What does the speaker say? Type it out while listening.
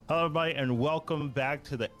Hello, everybody, and welcome back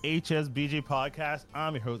to the HSBG podcast.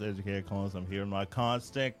 I'm your host, Shady and Collins. I'm here with my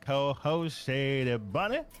constant co-host, Shady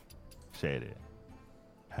Bunny. Shady,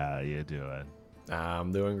 how you doing?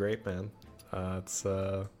 I'm doing great, man. It's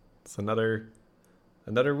another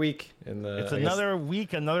week in the. It's another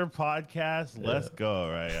week, another podcast. Yeah. Let's go,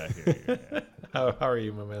 right? I hear you. Yeah. How are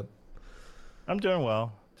you, my man? I'm doing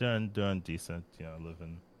well, doing decent. You know,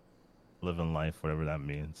 living life, whatever that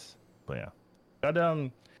means. But yeah,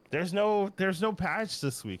 but there's no patch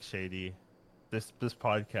this week, Shady. This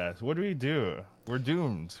podcast. What do? We're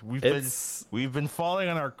doomed. We've been falling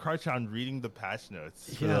on our crutch on reading the patch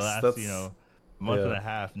notes for the last month and a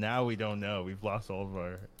half. Now we don't know. We've lost all of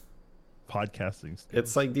our podcasting skills.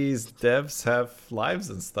 It's like these devs have lives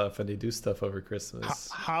and stuff, and they do stuff over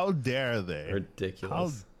Christmas. How dare they?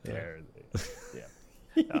 Ridiculous. How dare they?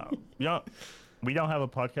 Yeah. We don't have a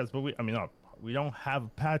podcast, but we don't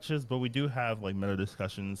have patches, but we do have like meta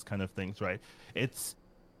discussions kind of things, right? It's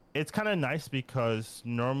kind of nice because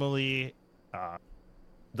normally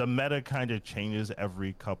the meta kind of changes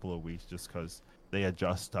every couple of weeks just because they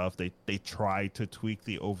adjust stuff. They try to tweak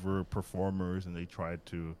the overperformers, and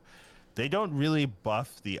they don't really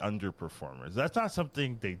buff the underperformers. That's not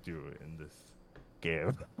something they do in this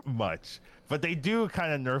game much, but they do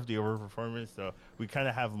kind of nerf the overperformers, so we kind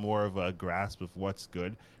of have more of a grasp of what's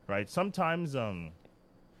good, right? Sometimes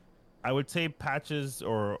I would say patches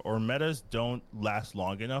or metas don't last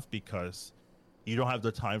long enough because you don't have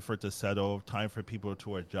the time for it to settle, time for people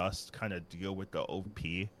to adjust, kind of deal with the OP,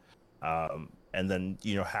 and then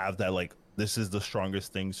have that like, this is the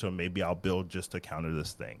strongest thing, so maybe I'll build just to counter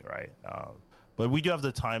this thing, right? But we do have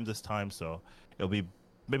the time this time, so it'll be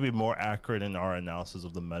maybe more accurate in our analysis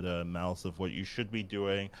of the meta, analysis of what you should be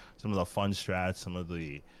doing, some of the fun strats, some of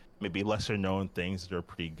the maybe lesser known things that are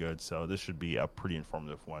pretty good. So this should be a pretty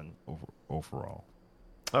informative one overall.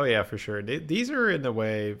 Oh yeah, for sure. These are in a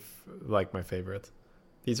way like my favorite.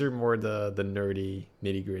 These are more the nerdy,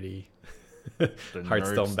 nitty gritty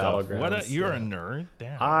Hearthstone battlegrounds. You're a nerd?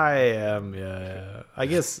 Damn. I am, yeah. I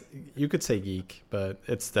guess you could say geek, but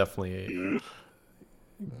it's definitely a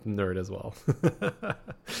nerd as well.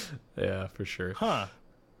 Yeah, for sure. Huh.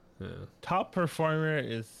 Yeah. Top performer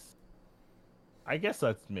is, I guess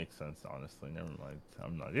that makes sense, honestly. Never mind.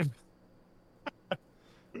 I'm not even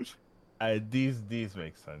these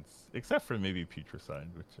make sense, except for maybe Putricide,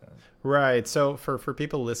 which right. So for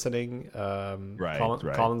people listening,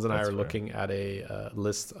 Collins and I are looking at a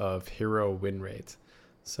list of hero win rate.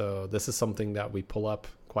 So this is something that we pull up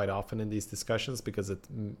quite often in these discussions because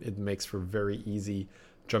it makes for very easy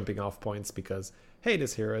jumping off points, because hey,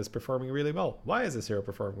 this hero is performing really well. Why is this hero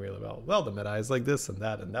performing really well? Well, the meta is like this and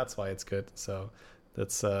that, and that's why it's good. So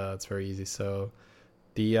that's it's very easy. So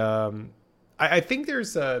the I think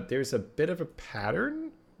there's a bit of a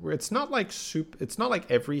pattern where it's not like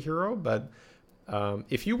every hero, but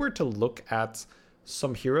if you were to look at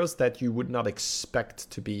some heroes that you would not expect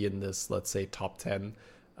to be in this, let's say, top 10,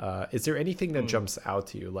 is there anything that jumps out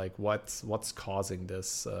to you? Like what's causing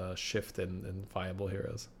this shift in viable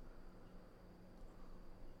heroes?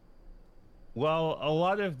 Well, a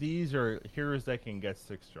lot of these are heroes that can get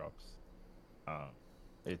 6 drops.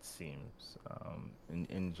 It seems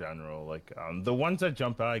in general, like the ones that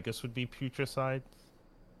jump out, I guess, would be Putricide.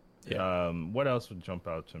 Yeah. What else would jump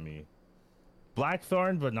out to me?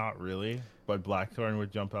 Blackthorn, but not really. But Blackthorn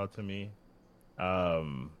would jump out to me.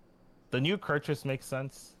 The new Kurtrus makes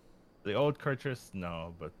sense. The old Kurtrus,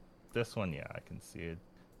 no, but this one, yeah, I can see it.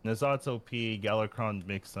 Nazat's OP, Galakrond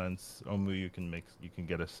makes sense. Omu, you can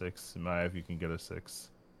get a 6. Maev, you can get a 6.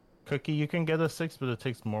 Cookie, you can get a 6, but it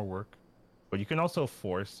takes more work. But you can also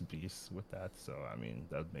force beasts with that, so I mean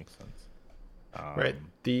that makes sense. Right.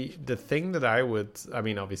 The thing that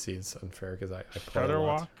obviously it's unfair because I play a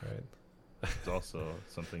lot, right? It's also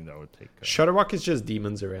something that would take. Shutterwalk is just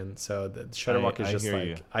demons are in, so the Shutterwalk is just like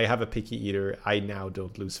you. I have a picky eater. I now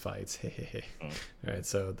don't lose fights. Right.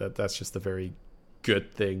 So that's just a very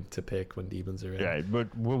good thing to pick when demons are in. Yeah,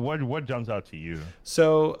 but what jumps out to you?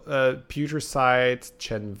 So Putricide,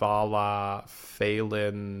 Chenvala,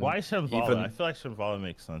 Phelan. Why Chenvala? I feel like Chenvala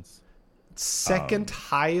makes sense. Second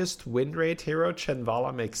highest win rate hero,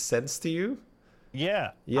 Chenvala makes sense to you?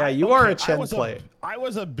 Yeah. Yeah, you are a Chen player. I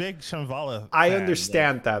was a big Chenvala fan. I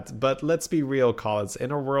understand that, but let's be real, Collins.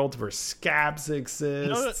 In a world where scabs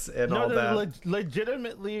exists all that.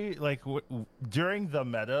 Legitimately, like during the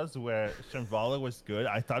metas where Chenvala was good,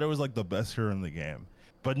 I thought it was like the best hero in the game.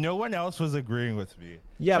 But no one else was agreeing with me.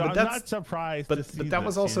 Yeah, so but I'm not surprised. But that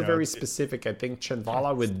was also very specific. I think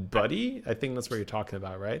Chenvala with Buddy. I think that's what you're talking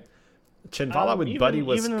about, right? Chinvala with Buddy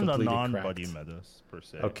was even in the completely non-Buddy cracked. metas per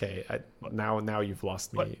se. Okay, now you've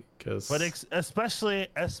lost me because. But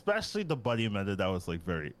especially the Buddy meta that was like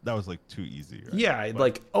too easy. Right? Yeah,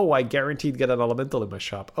 like I guaranteed get an elemental in my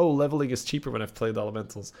shop. Oh, leveling is cheaper when I've played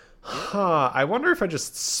elementals. Huh? I wonder if I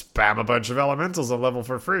just spam a bunch of elementals and level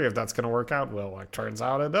for free if that's gonna work out well. Like turns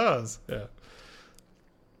out it does. Yeah.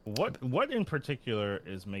 What in particular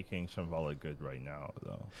is making Shambhala good right now,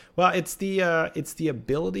 though? Well, it's the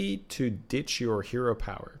ability to ditch your hero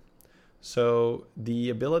power. So the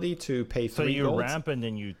ability to pay 3 gold. So you gold, ramp and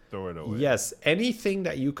then you throw it away. Yes, anything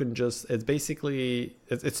that you can just. It's basically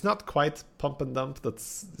it's not quite pump and dump.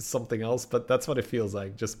 That's something else, but that's what it feels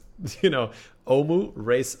like. Just Omu,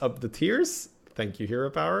 race up the tiers. Thank you, hero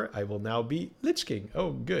power. I will now be Lich King.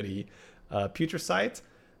 Oh, goody. Putresight.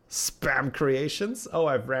 Spam creations. Oh,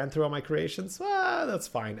 I've ran through all my creations. That's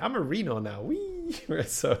fine. I'm a Reno now. Wee.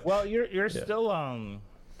 So well, you're still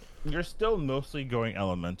mostly going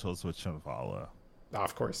elementals with Shambhala.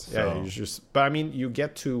 Of course, yeah. But I mean, you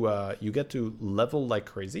get to level like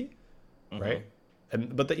crazy, right?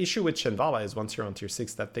 But the issue with Shambhala is once you're on tier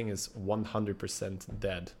 6, that thing is 100%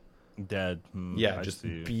 dead. Yeah, just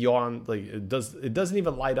beyond, like it doesn't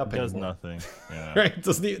even light up anymore. It does nothing. Yeah. Right?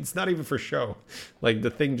 It's not even for show. Like the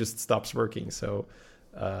thing just stops working. So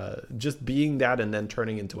just being that and then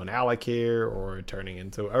turning into an Alakir or turning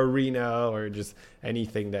into Arena or just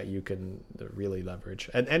anything that you can really leverage.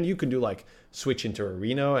 And you can do like switch into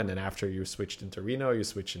Arena, and then after you switched into Arena, you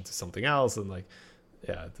switch into something else, and like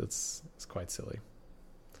it's quite silly.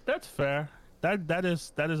 That's fair. That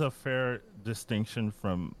is a fair distinction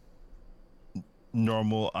from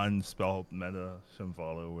normal unspelled meta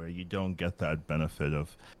Shambhala, where you don't get that benefit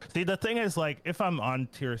of. See, the thing is, like, if I'm on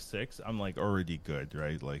tier 6, I'm like already good,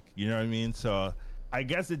 right? Like, you know what I mean? So I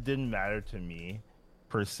guess it didn't matter to me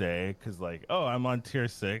per se, because like, oh, I'm on tier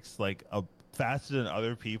 6, like faster than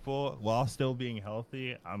other people while still being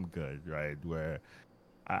healthy, I'm good, right? Where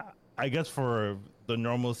I guess for the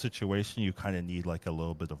normal situation, you kind of need like a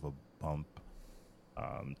little bit of a bump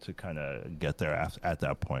to kind of get there at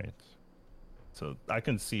that point. So I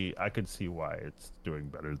can see why it's doing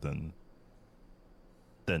better than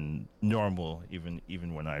normal,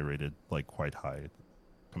 even when I rated like quite high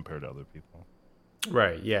compared to other people.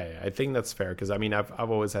 Right. Yeah. I think that's fair because I mean I've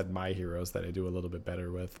always had my heroes that I do a little bit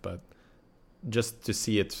better with, but just to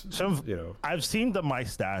see it, I've seen my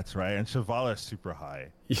stats, right, and Shambhala is super high,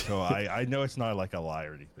 so I know it's not like a lie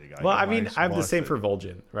or anything. I mean, I have the same for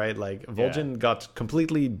Vol'jin, right? Like Vol'jin got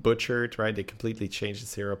completely butchered, right? They completely changed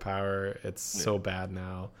its hero power. It's so bad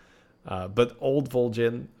now. But old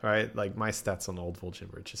Vol'jin, right? Like my stats on old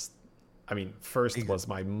Vol'jin were just, I mean, first was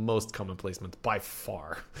my most common placement by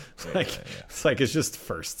far. It's just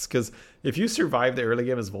firsts, because if you survive the early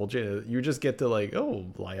game as Vol'jin, you just get to like, oh,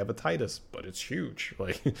 well, I have a Titus, but it's huge.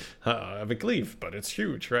 Like I have a Cleave, but it's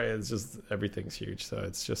huge, right? It's just everything's huge. So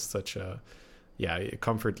it's just such a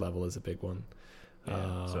comfort level is a big one.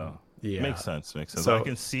 Makes sense. So I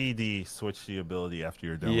can see the switch the ability after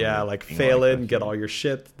you're done. Yeah, like fail in, get all your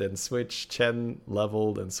shit, then switch. Chen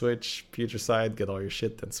level, then switch. Putresight, get all your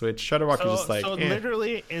shit, then switch. Shudderwalk is just like. So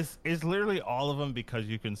literally is literally all of them because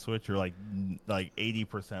you can switch, or like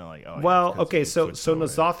 80%. Like okay, so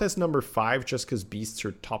N'Zoth is number 5 just because beasts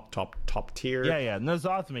are top tier. Yeah,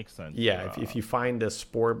 N'Zoth makes sense. Yeah, if you find a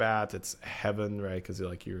Spore Bat, it's heaven, right? Because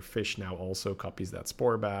like your fish now also copies that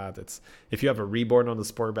Spore Bat. It's if you have a reborn on the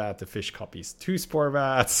Spore Bat, the fish copies 2 Spore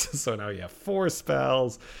Bats, so now you have 4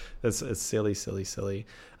 spells. It's silly.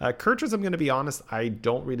 Kurtras, I'm going to be honest, I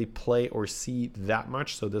don't really play or see that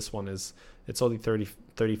much, so this one it's only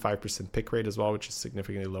 35% pick rate as well, which is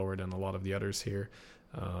significantly lower than a lot of the others here.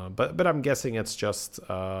 But I'm guessing it's just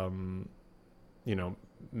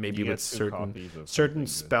maybe with certain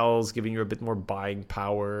spells giving you a bit more buying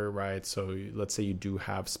power, right? So let's say you do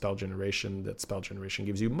have spell generation. That spell generation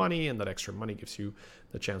gives you money, and that extra money gives you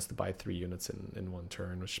the chance to buy 3 units in one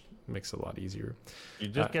turn, which makes it a lot easier. You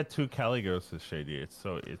just get 2 Caligos with Shady. It's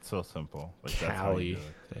so simple. Like, Cali,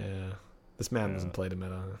 yeah. This man doesn't play the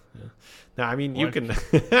meta. Yeah. Now, I mean, you can.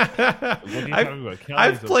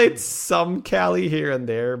 I've played some Cali here and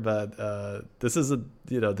there, but this is the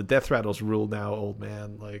death rattles rule now, old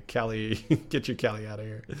man. Like Cali, get your Cali out of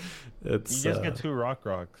here. You just get 2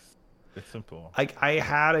 rocks. It's simple. I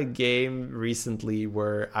had a game recently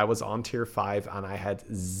where I was on tier 5 and I had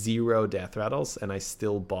 0 death rattles and I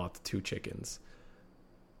still bought 2 chickens.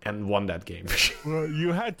 and won that game. Well,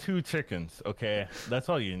 you had 2 chickens, okay? That's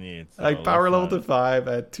all you need. So like power level to 5,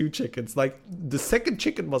 I had 2 chickens. Like the second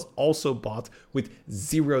chicken was also bought with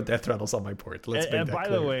 0 death rattles on my board. Let's make that clear. And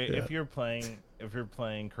by the way, if you're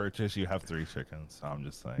playing Curtis, you have 3 chickens. So I'm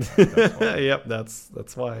just saying. Yep,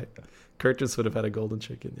 that's why. Curtis would have had a golden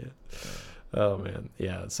chicken, yeah. Oh man,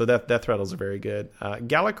 yeah. So death rattles are very good.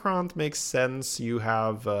 Galakrond makes sense. You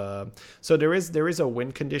have so there is a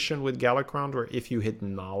win condition with Galakrond where if you hit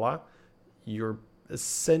Nala, you're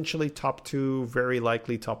essentially top 2, very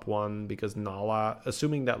likely top 1, because Nala,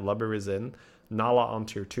 assuming that Lubber is in, Nala on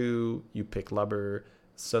tier 2, you pick Lubber.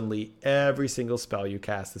 Suddenly, every single spell you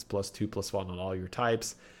cast is +2/+1 on all your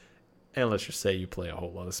types. And let's just say you play a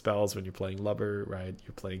whole lot of spells when you're playing Lubber, right?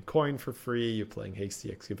 You're playing Coin for free, you're playing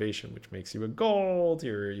Hasty Excavation, which makes you a gold,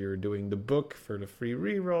 you're doing the book for the free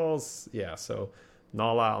rerolls. Yeah, so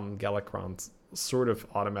Nala on Galakrond sort of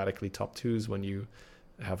automatically top 2s when you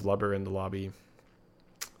have Lubber in the lobby.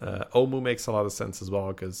 Omu makes a lot of sense as well,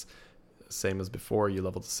 because same as before, you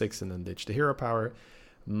level to 6 and then ditch the hero power.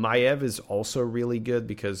 Maiev is also really good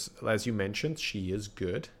because, as you mentioned, she is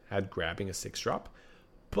good at grabbing a 6-drop.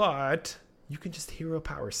 But you can just hero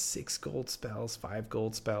power 6 gold spells, 5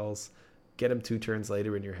 gold spells, get them 2 turns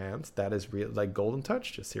later in your hand. That is real. Like Golden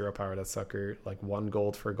Touch, just hero power that sucker. Like 1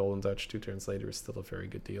 gold for a Golden Touch 2 turns later is still a very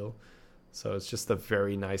good deal. So it's just a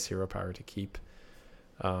very nice hero power to keep.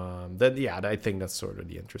 Then yeah, I think that's sort of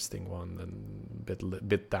the interesting one. And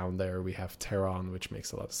bit down there we have Terran, which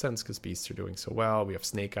makes a lot of sense because beasts are doing so well. We have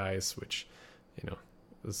Snake Eyes, which, you know,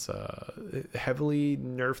 is heavily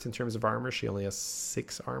nerfed in terms of armor. She only has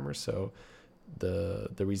 6 armor, so the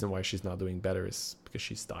reason why she's not doing better is because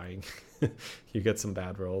she's dying. You get some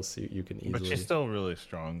bad rolls, you can easily. But she's still really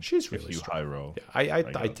strong. She's really strong. High roll. Yeah,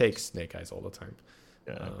 I take Snake Eyes all the time.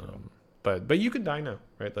 Yeah. But you can die now,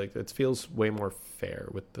 right? Like it feels way more fair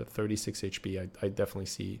with the 36 HP. I definitely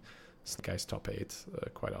see Snake Eyes top 8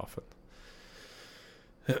 quite often.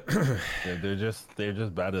 Yeah, they're just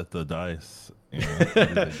bad at the dice. You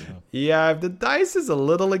know? Yeah, if the dice is a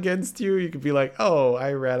little against you, you could be like, "Oh,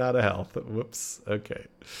 I ran out of health. Whoops." Okay,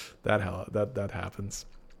 that happens.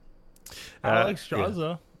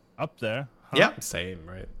 Alexstrasza up there. Huh? Yeah, same,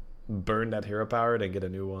 right? Burn that hero power, then get a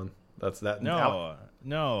new one. That's that.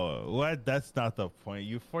 No, what? That's not the point.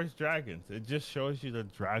 You force dragons. It just shows you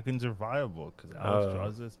that dragons are viable because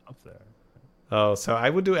Alexstrasza is up there. Oh, so I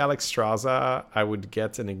would do Alexstrasza. I would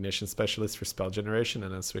get an Ignition Specialist for spell generation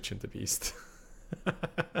and then switch into Beast.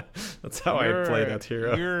 That's how I play that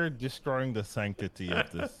hero. You're destroying the sanctity of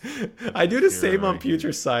this. I do the same on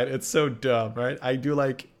Future Side. It's so dumb, right? I do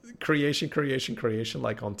like creation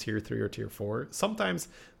like on tier 3 or tier 4. Sometimes,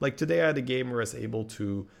 like today I had a game where I was able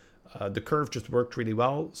to, the curve just worked really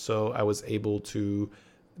well. So I was able to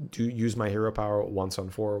use my hero power once on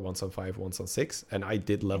 4, once on 5, once on 6, and I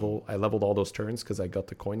leveled all those turns because I got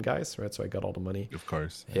the coin guys, right? So I got all the money, of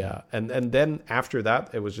course. Yeah. And then after that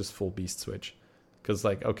it was just full beast switch, because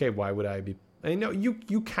like, okay, why would I be, I know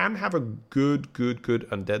you can have a good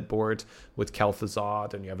undead board with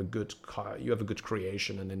Kel'Thuzad, and you have a good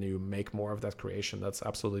creation, and then you make more of that creation. That's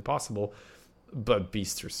absolutely possible. But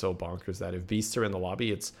beasts are so bonkers that if beasts are in the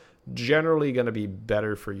lobby, it's generally going to be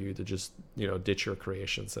better for you to just, you know, ditch your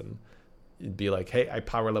creations and be like, hey, I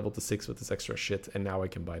power level to 6 with this extra shit, and now I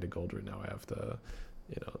can buy the gold, or now I have the,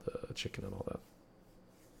 you know, the chicken and all that.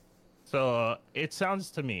 So it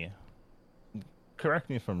sounds to me, correct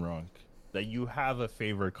me if I'm wrong, that you have a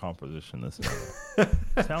favorite composition this time.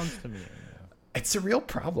 Sounds to me. It's a real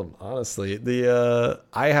problem, honestly.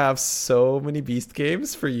 I have so many beast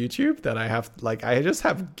games for YouTube that I just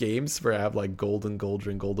have games where I have like golden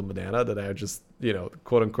Goldring, golden banana that I just, you know,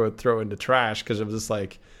 quote unquote throw in the trash because I'm just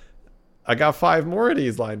like, I got 5 more of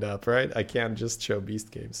these lined up, right? I can't just show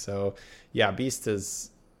beast games. So yeah, beast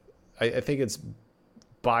is, I think it's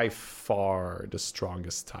by far the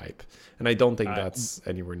strongest type, and I don't think that's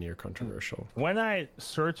anywhere near controversial. When I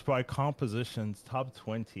search by compositions top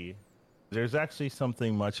 20, there's actually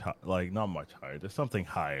something not much higher. There's something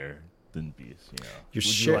higher than beast. You know,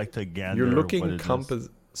 would you like to gander? You're looking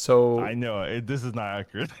so I know this is not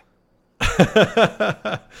accurate.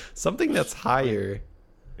 Something that's higher.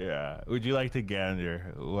 Yeah, would you like to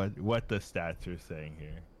gander what the stats are saying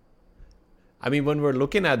here? I mean, when we're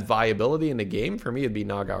looking at viability in the game, for me it'd be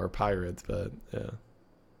Naga or Pirate, but yeah.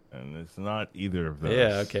 And it's not either of those.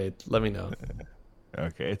 Yeah, okay. Let me know.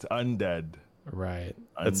 Okay, it's undead. Right.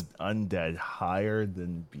 It's undead, higher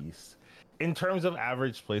than beast. In terms of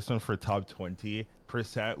average placement for top 20%,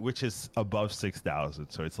 which is above 6,000,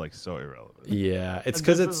 so it's like so irrelevant. Yeah, it's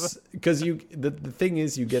because the thing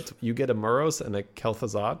is you get a Muros and a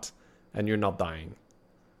Kel'Thuzad, and you're not dying.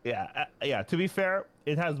 Yeah. To be fair,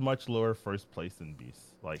 it has much lower first place than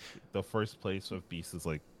Beast. Like the first place of Beast is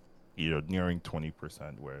like, nearing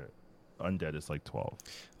 20%, where Undead is like 12.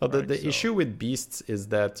 Well, the issue with Beasts is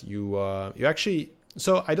that you actually.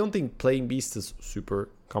 So I don't think playing Beast is super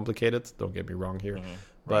complicated. Don't get me wrong here,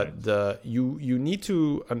 but you need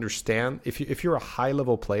to understand if you're a high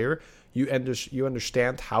level player, you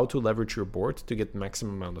understand how to leverage your board to get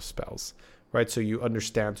maximum amount of spells. Right, so you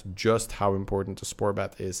understand just how important a Spore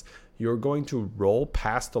Bat is. You're going to roll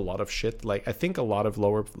past a lot of shit. Like, I think a lot of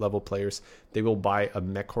lower level players, they will buy a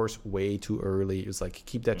mech horse way too early. It's like,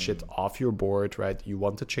 keep that shit off your board, right? You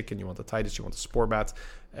want a chicken, you want a Titus, you want a Spore Bat.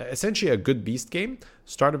 Essentially, a good beast game,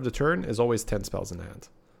 start of the turn is always 10 spells in hand.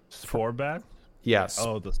 Spore Bat? Yes.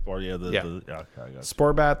 Oh, the Spore, yeah. Okay, I got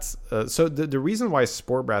Spore Bat. So the reason why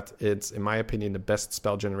Spore Bat is, in my opinion, the best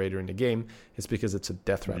spell generator in the game is because it's a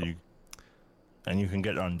death rattle. And you can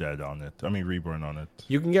get Undead on it. I mean, Reborn on it.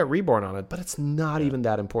 You can get Reborn on it, but it's not even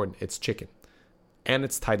that important. It's chicken. And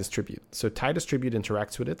it's Titus Tribute. So Titus Tribute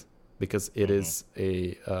interacts with it because it is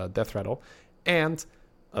a death rattle. And,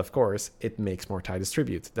 of course, it makes more Titus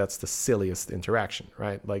Tribute. That's the silliest interaction,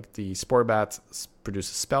 right? Like, the Spore Bat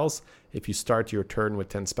produces spells. If you start your turn with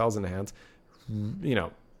 10 spells in the hand,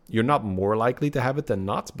 you're not more likely to have it than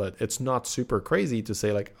not, but it's not super crazy to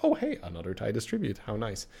say, like, oh, hey, another Titus Tribute. How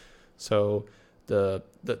nice. So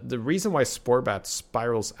the reason why Spore Bat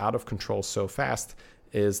spirals out of control so fast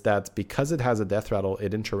is that because it has a death rattle,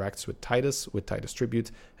 it interacts with Titus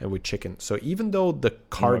Tribute, and with chicken. So even though the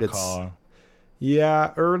card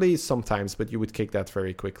early sometimes, but you would kick that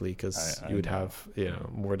very quickly because you would have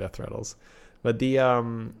more death rattles. But the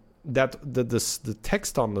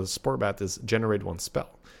text on the Spore Bat is generate one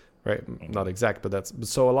spell, right? Not exact, but that's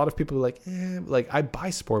so a lot of people are like I buy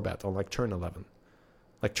Spore Bat on like turn 11.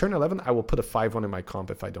 Like turn 11, I will put a 5-1 in my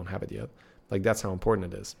comp if I don't have it yet. Like, that's how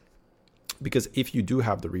important it is. Because if you do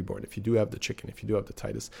have the Reborn, if you do have the chicken, if you do have the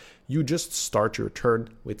Titus, you just start your turn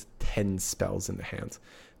with 10 spells in the hand.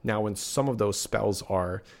 Now, when some of those spells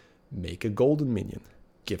are make a golden minion,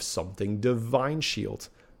 give something divine shield,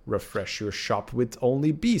 refresh your shop with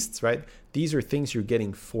only beasts, right? These are things you're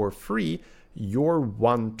getting for free. Your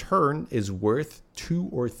one turn is worth 2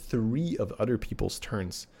 or 3 of other people's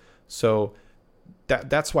turns. So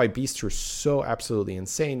that's why beasts are so absolutely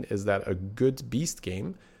insane, is that a good beast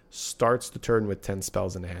game starts the turn with 10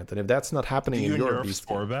 spells in the hand. And if that's not happening in your beast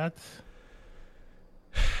Spore Bat?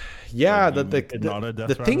 Yeah,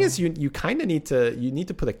 the thing is you kind of need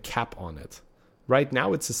to put a cap on it. Right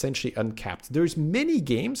now it's essentially uncapped. There's many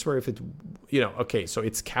games where if it so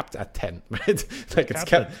it's capped at 10, right? Like it's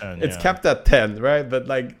capped at 10, right? But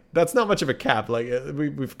like that's not much of a cap. Like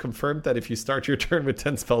we've confirmed that if you start your turn with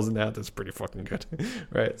 10 spells in that, that's pretty fucking good.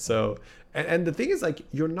 Right? So and the thing is, like,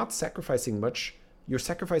 you're not sacrificing much. You're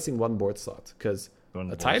sacrificing one board slot because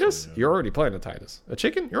a Titus, you're already playing a Titus. A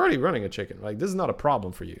chicken, you're already running a chicken. Like, this is not a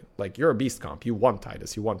problem for you. Like, you're a beast comp. You want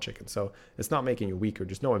Titus, you want chicken. So it's not making you weaker.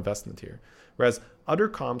 There's no investment here. Whereas other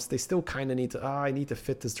comps, they still kind of need to, I need to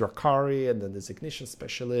fit this Drakari and then this Ignition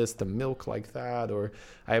Specialist, the milk like that. Or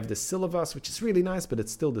I have this Silivas, which is really nice, but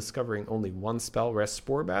it's still discovering only one spell. Whereas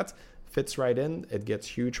Spore Bat fits right in. It gets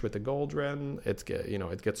huge with the Gold Ren. It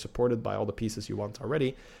gets supported by all the pieces you want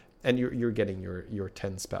already. And you're getting your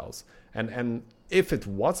 10 spells. And if it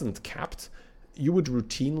wasn't capped, you would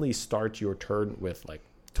routinely start your turn with like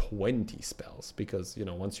 20 spells. Because,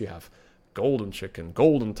 once you have Golden Chicken,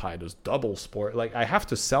 Golden Titus, double Spore, like I have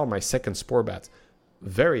to sell my second Spore Bat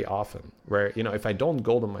very often. Where, if I don't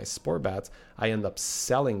golden my Spore Bat, I end up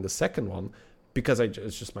selling the second one because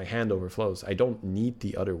it's just my hand overflows. I don't need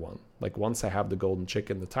the other one. Like once I have the Golden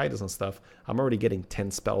Chicken, the Titus and stuff, I'm already getting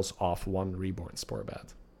 10 spells off one Reborn Spore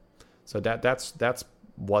Bat. So that's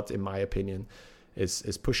what, in my opinion,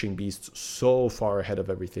 is pushing beasts so far ahead of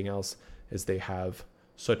everything else, is they have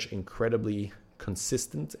such incredibly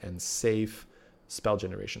consistent and safe spell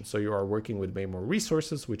generation. So you are working with way more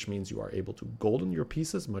resources, which means you are able to golden your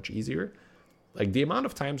pieces much easier. Like the amount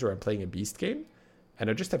of times where I'm playing a beast game and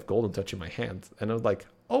I just have Golden Touch in my hand and I'm like,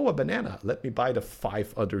 oh, a banana, let me buy the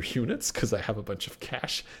 5 other units because I have a bunch of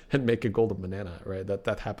cash and make a golden banana, right?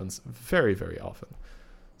 That happens very, very often.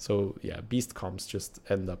 So yeah, beast comps just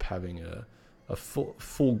end up having a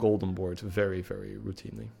full golden board very, very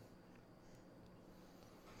routinely.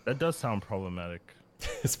 That does sound problematic.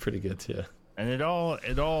 It's pretty good, yeah. And it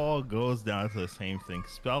all goes down to the same thing.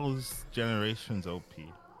 Spells generation's OP.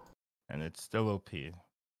 And it's still OP.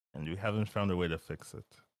 And we haven't found a way to fix it.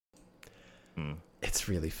 It's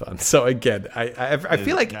really fun. So again, I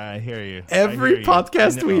feel like I hear you. Every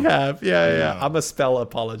podcast we have, I'm a spell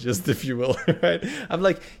apologist, if you will. Right? I'm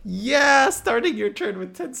like, starting your turn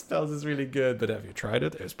with 10 spells is really good, but have you tried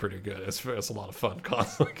it? It's pretty good. It's a lot of fun.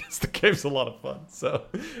 The game's a lot of fun. So,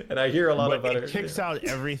 and I hear a lot of other. It kicks out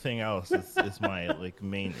everything else. Is my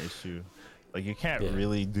main issue. Like you can't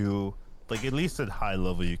really do at least at high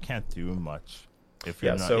level you can't do much if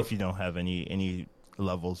you're if you don't have any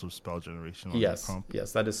levels of spell generation on your comp.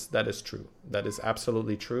 Yes, that is true. That is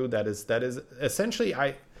absolutely true. That is essentially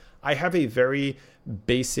I have a very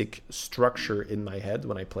basic structure in my head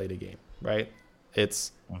when I play the game, right?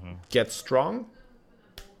 It's get strong,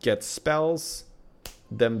 get spells,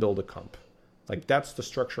 then build a comp. Like that's the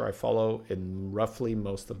structure I follow in roughly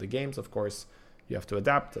most of the games. Of course, you have to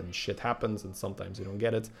adapt and shit happens and sometimes you don't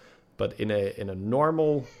get it. But in a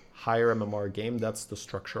normal higher MMR game, that's the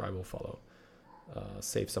structure I will follow.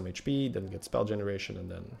 Save some HP, then get spell generation, and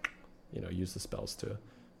then use the spells to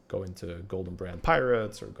go into Golden Brand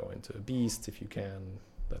Pirates or go into Beast if you can,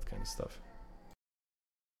 that kind of stuff.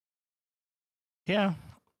 Yeah,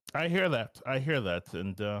 I hear that,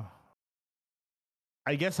 and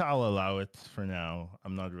I guess I'll allow it for now.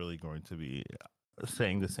 I'm not really going to be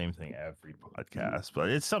saying the same thing every podcast, but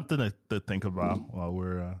it's something to think about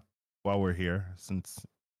while we're here, since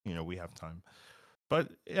we have time. But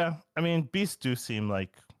yeah, I mean, beasts do seem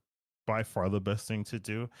like by far the best thing to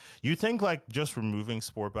do. You think just removing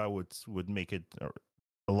Sportbat would make it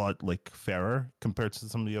a lot fairer compared to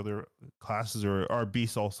some of the other classes, or are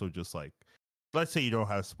beasts also just let's say you don't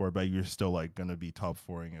have Sportbat, you're still gonna be top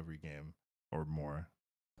 4ing every game or more?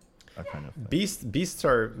 That kind of thing. Beasts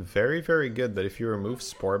are very, very good, but if you remove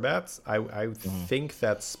Sportbats, I think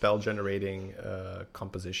that spell generating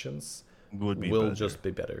compositions will just be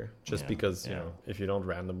better, because if you don't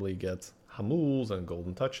randomly get Hamuls and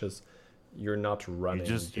Golden Touches, you're not running.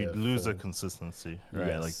 You lose the consistency, right?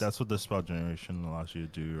 Yes. That's what the spell generation allows you to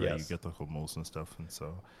do, right? You get the Hamuls and stuff, and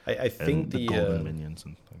so I think the golden minions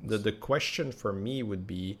and things. The question for me would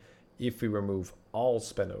be, if we remove all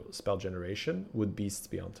spell generation, would beasts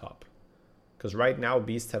be on top? Because right now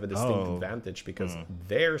beasts have a distinct advantage because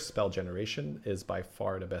their spell generation is by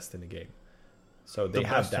far the best in the game. So they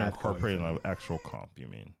have that incorporating an actual comp, you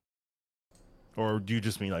mean? Or do you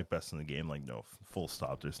just mean best in the game? No, full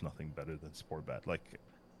stop. There's nothing better than Sportbat.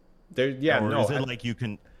 Is it you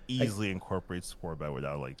can easily incorporate Sportbat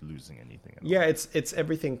without losing anything? It's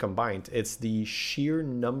everything combined. It's the sheer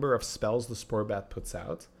number of spells the Sportbat puts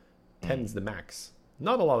out. 10's the max.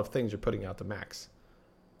 Not a lot of things are putting out the max.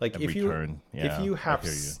 If you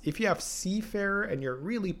have Seafarer and you're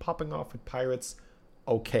really popping off with pirates,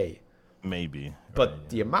 okay. Maybe. But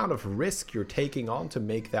the amount of risk you're taking on to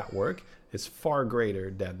make that work is far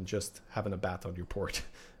greater than just having a bat on your port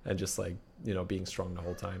and just being strong the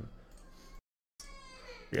whole time.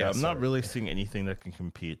 I'm not really seeing anything that can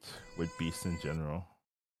compete with Beast in general.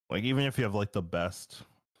 Even if you have the best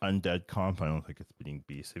Undead comp, I don't think it's beating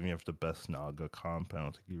Beast. Even if you have the best Naga comp, I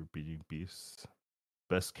don't think you're beating Beast.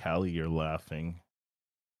 Best Kali, you're laughing.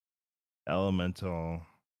 Elemental.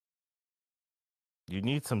 You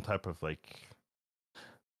need some type of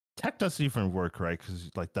tech doesn't even work, right? Because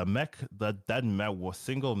the mech, that mech,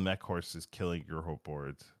 single mech horse is killing your whole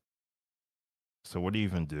board. So what do you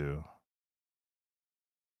even do?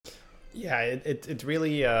 Yeah, it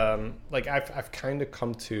really I've kind of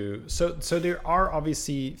come to so there are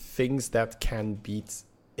obviously things that can beat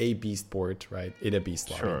a beast board, right? In a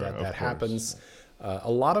beast lobby, that happens.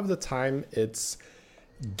 A lot of the time it's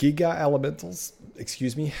Giga Elementals,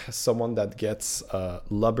 someone that gets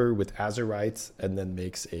Lubber with Azurite and then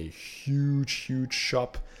makes a huge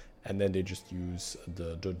shop, and then they just use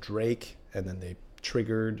the Drake, and then they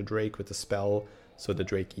trigger the Drake with the spell, so the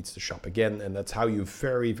Drake eats the shop again, and that's how you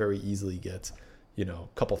very, very easily get, a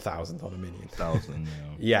couple thousand on a minion.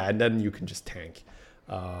 Yeah, and then you can just tank.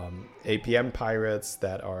 APM pirates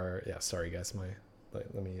that are, sorry guys,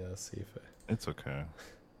 let me see if it's okay.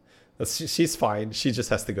 She's fine. She just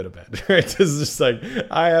has to go to bed. Right? It's just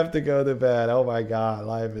I have to go to bed. Oh my god,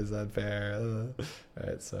 life is unfair.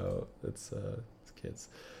 Right? So it's kids.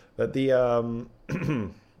 But the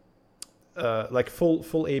full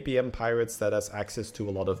APM pirates that has access to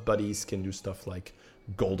a lot of buddies can do stuff like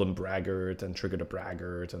Golden Braggart and trigger the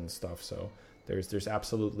Braggart and stuff. So there's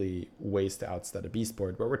absolutely ways to outstat a beast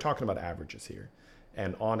board, but we're talking about averages here.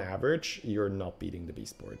 And on average, you're not beating the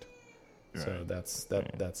beast board. Right. So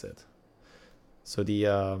that's it. So the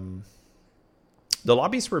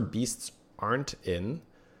lobbies where beasts aren't in,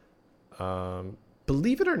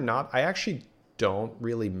 believe it or not, I actually don't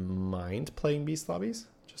really mind playing beast lobbies,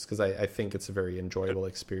 just because I think it's a very enjoyable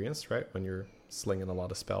experience, right? When you're slinging a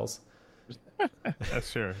lot of spells. That's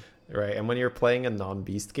sure. Right, and when you're playing a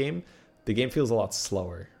non-beast game, the game feels a lot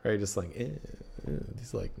slower, right? Just like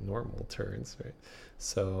these like normal turns, right?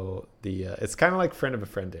 So it's kind of like friend of a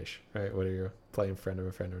friend-ish, right? Whether you're playing friend of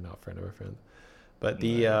a friend or not friend of a friend. But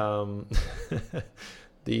the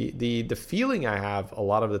the feeling I have a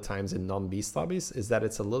lot of the times in non-beast lobbies is that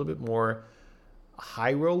it's a little bit more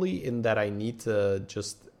high rolly in that I need to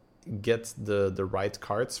just get the right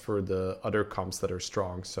cards for the other comps that are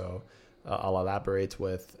strong. So I'll elaborate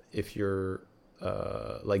with, if you're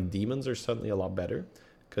like demons are suddenly a lot better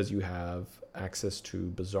because you have access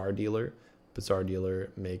to Bazaar Dealer. Bazaar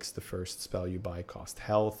Dealer makes the first spell you buy cost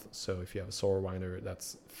health. So if you have a Soul Winder,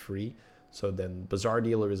 that's free. So then Bazaar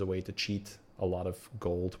Dealer is a way to cheat a lot of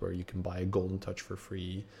gold, where you can buy a Golden Touch for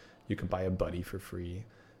free. You can buy a Buddy for free.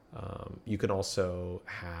 You can also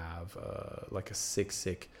have like a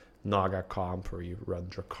sick Naga comp where you run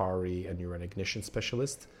Drakari and you run Ignition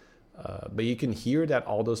Specialist. But you can hear that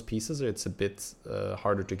all those pieces, it's a bit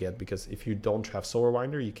harder to get, because if you don't have Solar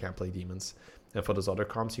Winder, you can't play demons. And for those other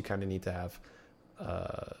comps, you kind of need to have,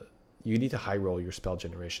 you need to high roll your spell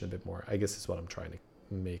generation a bit more, I guess is what I'm trying to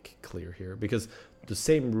make clear here, because the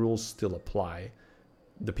same rules still apply.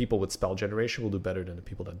 The people with spell generation will do better than the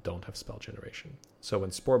people that don't have spell generation. So when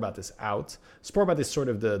Sporebat is out, Sporebat is sort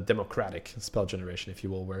of the democratic spell generation, if you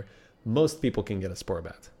will, where most people can get a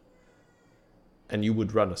Sporebat. And you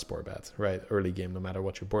would run a Sporebat, right? Early game, no matter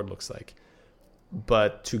what your board looks like.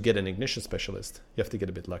 But to get an Ignition Specialist, you have to get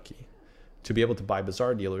a bit lucky. To be able to buy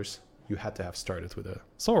Bazaar Dealers, you had to have started with a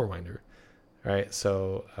Solar Winder, right?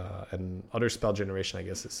 So, and other spell generation, I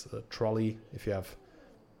guess, is a Trolley. If you have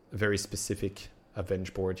a very specific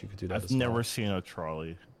Avenge board, you could do that as well. I've never seen a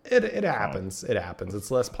Trolley. It happens. It happens.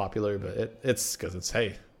 It's less popular, but it's because it's,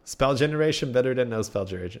 hey, spell generation better than no spell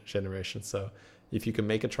generation. So if you can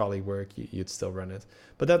make a Trolley work, you'd still run it.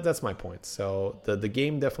 But that's my point. So the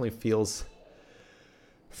game definitely feels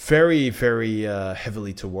very, very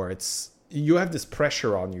heavily towards, you have this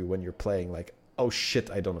pressure on you when you're playing, like, oh shit,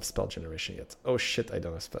 I don't have spell generation yet. Oh shit, I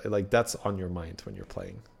don't have spell. Like, that's on your mind when you're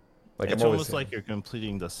playing. Like, it's almost like you're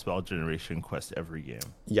completing the spell generation quest every game.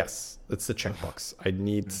 Yes, it's the checkbox. I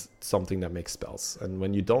need something that makes spells. And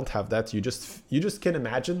when you don't have that, you just can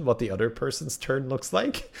imagine what the other person's turn looks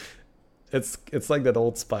like. It's like that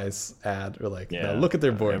Old Spice ad. We're like, now look at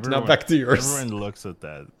their board. Now back to yours. Everyone looks at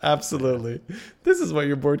that. Absolutely. This is what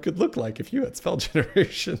your board could look like if you had spell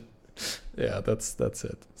generation. Yeah, that's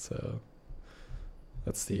it. So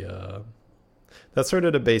that's that's sort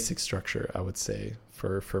of the basic structure, I would say,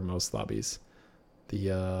 for most lobbies. But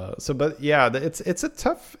yeah, it's a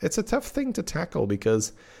tough thing to tackle,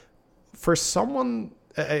 because for someone,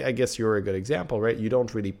 I guess you're a good example, right? You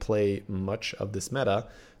don't really play much of this meta.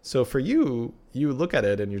 So for you look at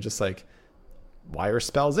it and you're just like, why are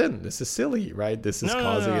spells in? This is silly, right? This is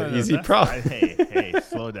causing an easy problem. Hey,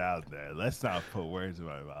 slow down there. Let's not put words in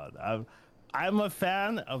my mouth. I'm a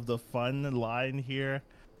fan of the fun line here.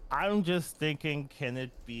 I'm just thinking, can it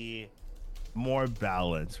be more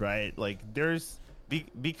balanced, right? Like,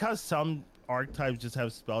 because some archetypes just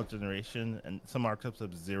have spell generation and some archetypes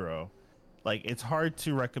have 0. Like, it's hard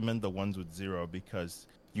to recommend the ones with 0, because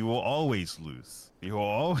you will always lose. You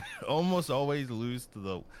will almost always lose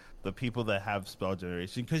to the people that have spell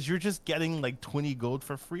generation, because you're just getting like 20 gold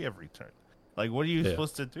for free every turn. Like, what are you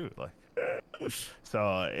supposed to do? Like,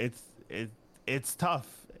 so it's tough.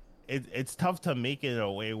 It's tough to make it in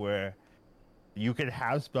a way where you can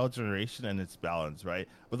have spell generation and it's balanced, right?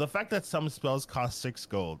 But the fact that some spells cost 6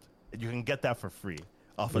 gold, and you can get that for free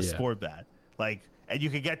off a Sporebat, like, and you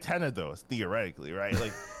can get 10 of those theoretically, right?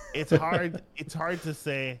 Like, it's hard. It's hard to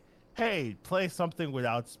say, hey, play something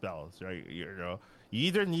without spells, right? You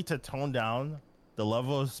either need to tone down the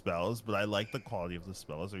level of spells, but I like the quality of the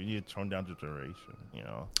spells, or you need to tone down the duration,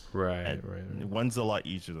 Right. One's a lot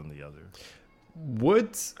easier than the other.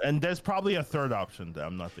 And there's probably a third option that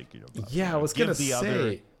I'm not thinking about. Yeah, I was gonna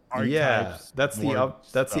say. Yeah, that's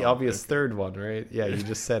the obvious third one, right? Yeah, you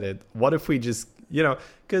just said it. What if we just,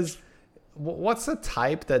 because what's a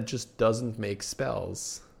type that just doesn't make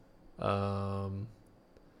spells? Murlocs?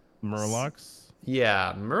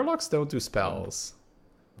 Yeah, Murlocs don't do spells.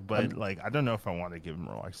 But I don't know if I want to give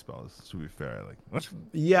Murloc spells, to be fair. Like,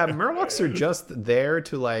 yeah, Murlocs are just there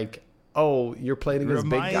to oh, you're playing against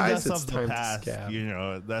big guys, it's time to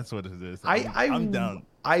scam. That's what it is. I'm down.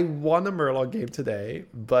 I won a Murloc game today,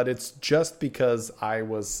 but it's just because I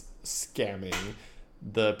was scamming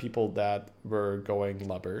the people that were going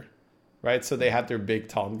lubber, right? So they had their big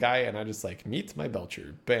taunt guy, and I just meet my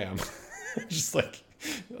Belcher, bam. Just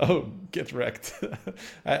Oh, get wrecked.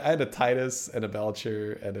 I had a Titus and a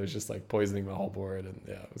Belcher, and it was just like poisoning my whole board, and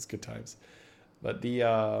yeah, it was good times. But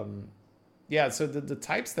yeah, so the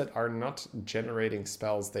types that are not generating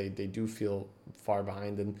spells, they do feel far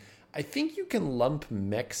behind, and I think you can lump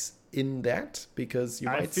mechs in that because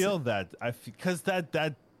because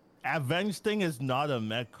that Avenge thing is not a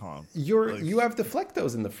mech comp. You have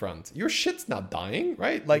Deflectos in the front. Your shit's not dying,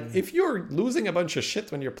 right? Like if you're losing a bunch of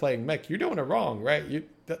shit when you're playing mech, you're doing it wrong, right?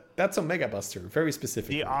 That's a Mega Buster, very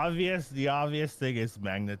specifically. The obvious thing is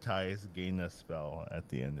magnetize, gain a spell at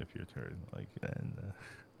the end of your turn,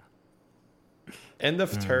 end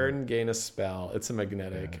of turn, gain a spell. It's a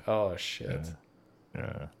magnetic. Yeah. Oh shit.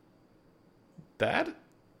 Yeah. That.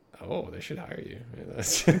 Oh, they should hire you.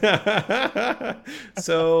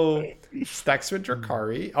 So, stacks with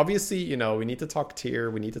Drakari. Obviously, we need to talk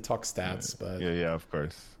tier. We need to talk stats. But yeah, of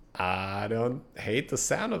course. I don't hate the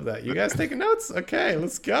sound of that. You guys taking notes? Okay,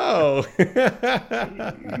 let's go.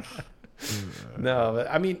 No, but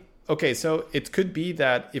I mean, okay, so it could be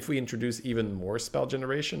that if we introduce even more spell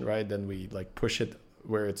generation, right, then we like push it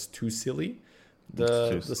where it's too silly,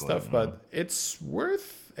 the stuff. But it's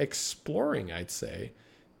worth exploring, I'd say.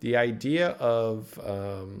 The idea of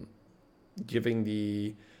giving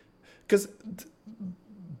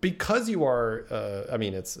because you are, I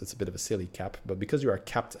mean, it's a bit of a silly cap, but because you are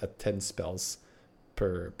capped at 10 spells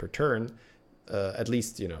per turn, at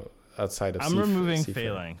least, outside of I'm removing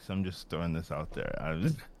Phalanx. I'm just throwing this out there.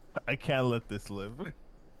 I can't let this live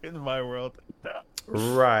in my world.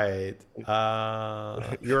 Right.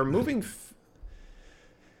 You're removing...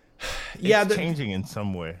 It's changing in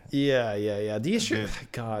some way. Yeah. The issue,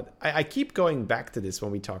 God, I keep going back to this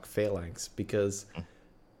when we talk Phalanx because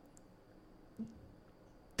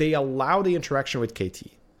they allow the interaction with KT.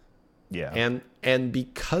 Yeah. And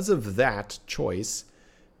because of that choice,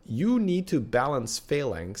 you need to balance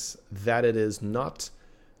Phalanx that it is not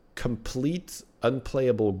complete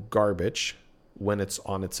unplayable garbage when it's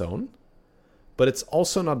on its own, but it's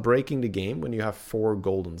also not breaking the game when you have 4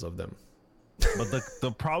 Goldens of them. But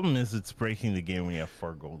the problem is it's breaking the game when you have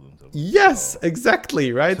 4 Goldens. Yes,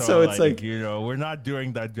 exactly, right? So it's like we're not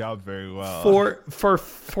doing that job very well. For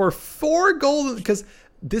 4 Golden, because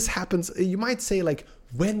this happens. You might say like,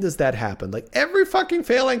 when does that happen? Like every fucking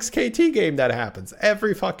Phalanx KT game that happens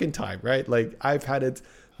every fucking time, right? Like I've had it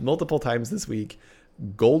multiple times this week.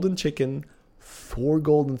 Golden Chicken, 4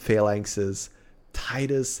 Golden Phalanxes,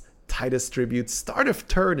 Titus tribute. Start of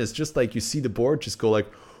turn is just like you see the board just go like.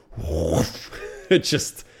 It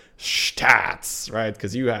just stats, right?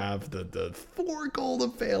 Because you have the 4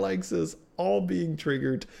 Golden Phalanxes all being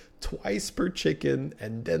triggered twice per chicken,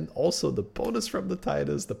 and then also the bonus from the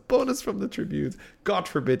Titus, the bonus from the tribute. God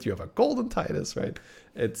forbid you have a Golden Titus, right?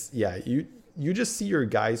 It's you just see your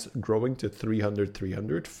guys growing to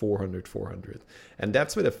 300, 400, 400. And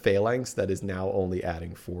that's with a Phalanx that is now only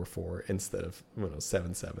adding 4 instead of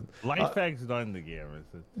 7. Lightfang's not in the game, is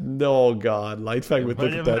it? No, God. Lightfang would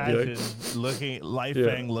look at that.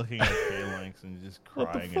 Lightfang looking at Phalanx and just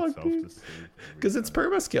crying itself to sleep. Because it's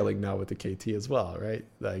perma-scaling now with the KT as well, right?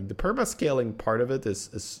 Like the perma-scaling part of it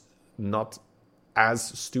is not as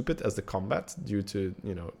stupid as the combat due to,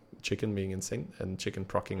 Chicken being insane and Chicken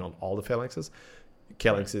proccing on all the Phalanxes.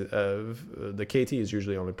 The KT is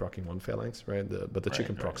usually only proccing 1 Phalanx, right? But the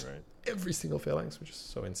Chicken procs every single Phalanx, which is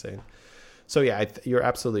so insane. So yeah, you're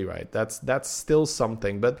absolutely right. That's still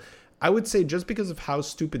something. But I would say just because of how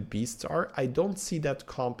stupid beasts are, I don't see that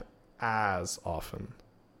comp as often.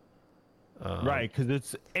 Right,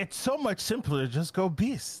 because it's so much simpler to just go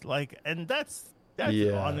beast. And that's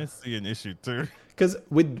honestly an issue too. Because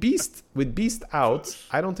with beast out,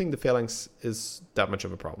 I don't think the Phalanx is that much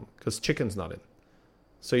of a problem because Chicken's not in,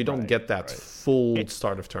 so you don't get that full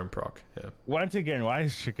start of turn proc. Yeah. Once again, why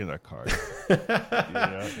is Chicken a card?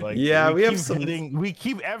 We have some. We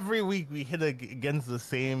keep every week we hit against the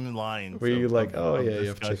same line. Where you like, you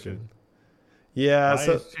have Chicken. Yeah, why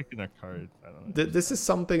is Chicken a card? I don't know. This is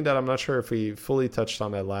something that I'm not sure if we fully touched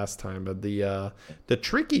on that last time, but the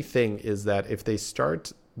tricky thing is that if they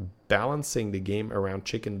start balancing the game around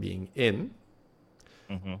Chicken being in,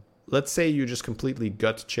 let's say you just completely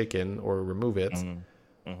gut Chicken or remove it,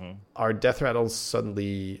 are death rattles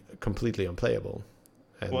suddenly completely unplayable?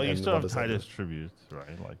 You still have Titus tributes,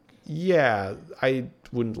 right?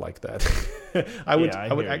 wouldn't like that. I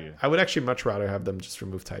would actually much rather have them just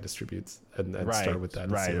remove tie distributes and start with that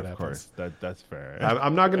and see what happens. That's fair.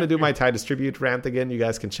 I'm not going to do my tie distribute rant again. You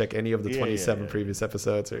guys can check any of the 27 previous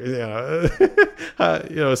episodes. Or,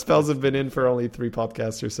 spells have been in for only 3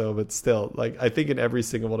 podcasts or so, but still, like, I think in every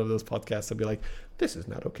single one of those podcasts I'd be like, this is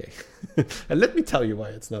not okay. And let me tell you why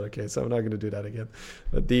it's not okay. So I'm not going to do that again.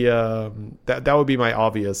 But that would be my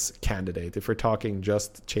obvious candidate if we're talking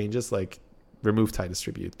just changes, like remove tie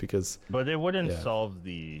distribute, but it wouldn't solve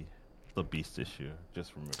the beast issue.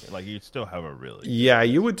 Just remove it. Like, you'd still have a really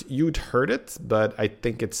you'd hurt it, but I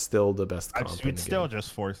think it's still the best comp. You'd still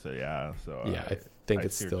just force it. So I think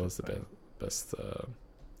it still is the best.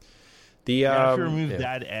 If you remove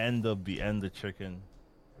that end of the chicken,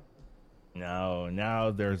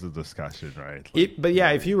 now there's a discussion, right?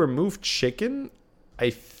 Like, if you remove chicken,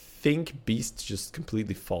 I think beast just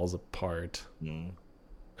completely falls apart.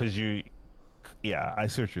 Because I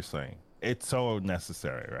see what you're saying. It's so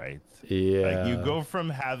necessary, right? Yeah. Like, you go from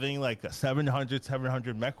having like a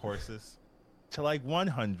 700 mech horses to like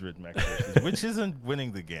 100 mech horses, which isn't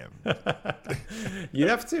winning the game. You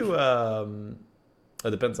have to. It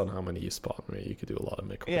depends on how many you spawn. Right? You could do a lot of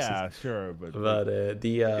mech horses. Yeah, sure, but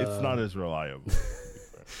it's not as reliable.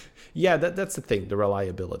 Yeah, that's the thing. The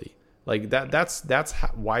reliability. Like that's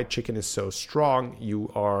why chicken is so strong. You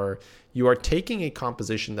are taking a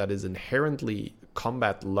composition that is inherently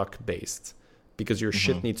combat luck based, because your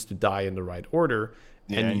shit needs to die in the right order,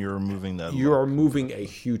 and you're removing that. You are moving a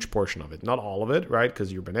huge portion of it, not all of it, right?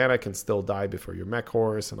 Because your banana can still die before your mech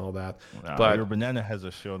horse and all that. But your banana has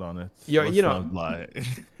a shield on it. Yeah, not lie.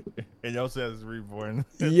 It also has reborn.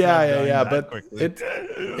 But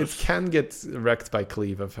it can get wrecked by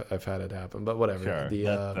cleave. I've had it happen, but whatever.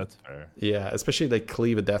 Sure, that's fair. Yeah, especially like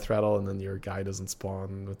cleave a death rattle and then your guy doesn't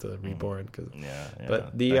spawn with the reborn.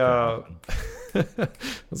 But I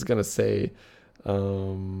was gonna say,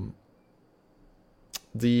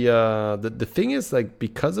 the thing is, like,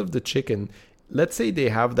 because of the chicken, let's say they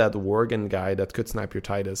have that Worgen guy that could snipe your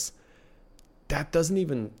Titus. That doesn't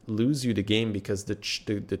even lose you the game, because the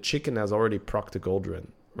chicken has already procced the Goldrun,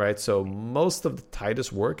 right? So most of the Titus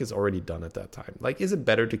work is already done at that time. Like, is it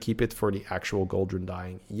better to keep it for the actual Goldrun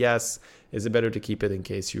dying? Yes. Is it better to keep it in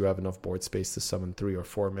case you have enough board space to summon 3 or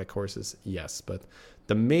 4 mech horses? Yes. But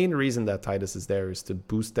the main reason that Titus is there is to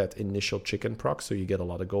boost that initial chicken proc, so you get a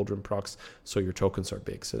lot of Goldrun procs, so your tokens are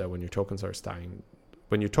big, so that when your tokens start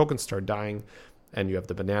dying and you have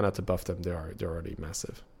the banana to buff them, they're already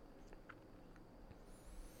massive.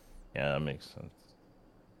 Yeah, that makes sense.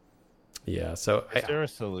 Yeah, so is there a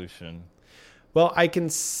solution? Well, I can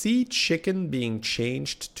see chicken being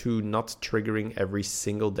changed to not triggering every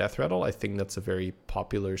single death rattle. I think that's a very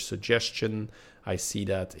popular suggestion. I see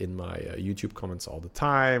that in my YouTube comments all the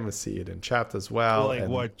time. I see it in chat as well.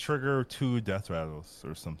 What, trigger 2 death rattles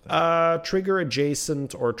or something? Trigger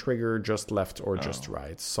adjacent, or trigger just left or just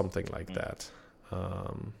right, something like that.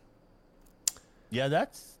 Yeah,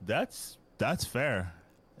 that's fair.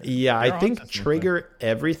 Yeah, I think trigger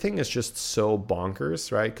everything is just so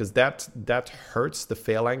bonkers, right? Because that hurts the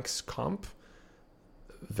Phalanx comp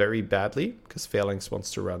very badly, because Phalanx wants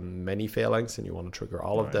to run many Phalanx and you want to trigger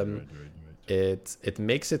all of them. Right. It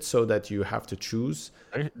makes it so that you have to choose.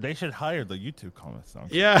 They should hire the YouTube comments now.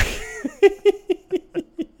 Yeah.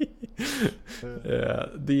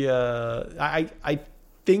 Yeah. I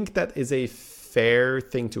think that is a fair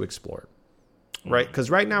thing to explore. Right, because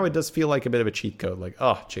right now it does feel like a bit of a cheat code, like,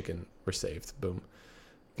 oh, chicken, we're saved, boom.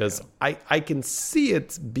 Because I can see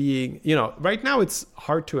it being, right now it's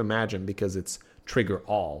hard to imagine because it's trigger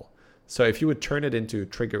all. So if you would turn it into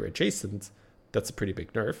trigger adjacent, that's a pretty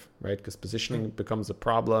big nerf, right? Because positioning becomes a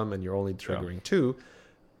problem and you're only triggering 2.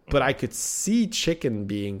 But I could see chicken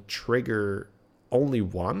being trigger only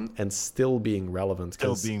 1 and still being relevant.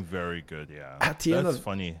 Still being very good, yeah. At the end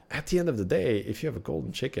of the day, if you have a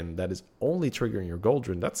golden chicken that is only triggering your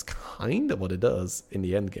Goldrun, that's kind of what it does in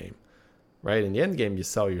the end game, right? In the end game, you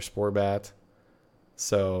sell your Spore Bat.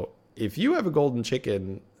 So if you have a golden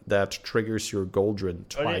chicken that triggers your Goldrun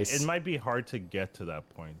twice, it might be hard to get to that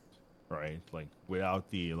point, right? Like, without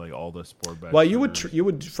all the Spore Bat. Well, you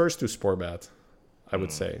would first do Spore Bat, I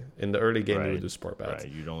would say. In the early game, you would do Spore Bat.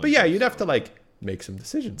 Right, but yeah, you'd have to make some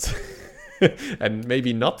decisions and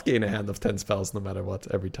maybe not gain a hand of 10 spells no matter what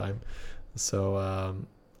every time. So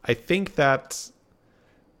I think that's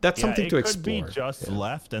something to explore. It could be just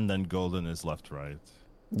left and then golden is left right.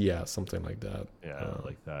 Yeah, something like that. Yeah,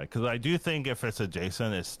 like that. Because I do think if it's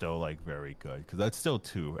adjacent, it's still very good, because that's still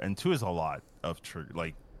 2, and 2 is a lot of trigger.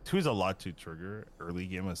 2 is a lot to trigger early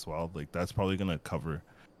game as well. Like, that's probably gonna cover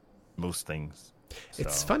most things.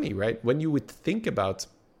 It's funny, right? When you would think about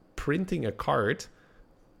printing a card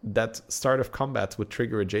that start of combat would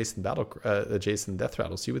trigger adjacent death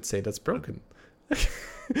rattles, you would say that's broken.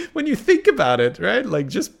 When you think about it, right? Like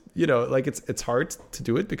just, like it's hard to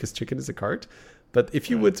do it because chicken is a card. But if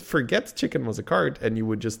you would forget chicken was a card and you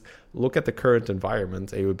would just look at the current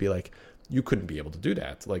environment, and you would be like, you couldn't be able to do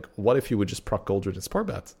that. Like, what if you would just proc Goldred and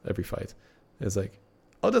Sporbat every fight? And it's like,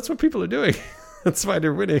 oh, that's what people are doing. That's why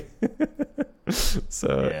they're winning.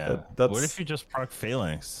 So that's... What if you just proc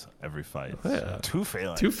Phalanx every fight? Yeah. 2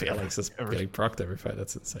 Phalanx. 2 Phalanxes getting procced every fight.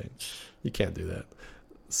 That's insane. You can't do that.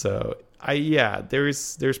 So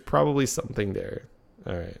there's probably something there.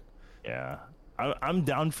 All right. Yeah. I'm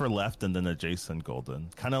down for left and then adjacent golden.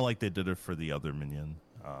 Kind of like they did it for the other minion.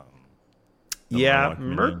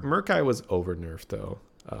 Murkai was over nerfed though.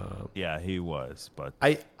 Yeah, he was, but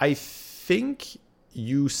I think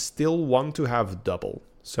you still want to have double.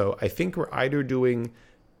 So I think we're either doing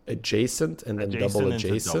adjacent and then double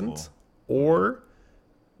adjacent, or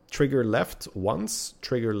trigger left once,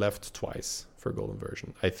 trigger left twice for golden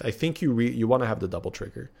version. I think you want to have the double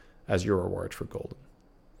trigger as your reward for golden.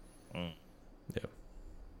 Yeah.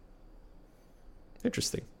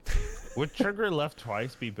 Interesting. Would trigger left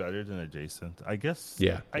twice be better than adjacent? I guess.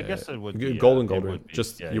 Yeah. I guess it would be. Golden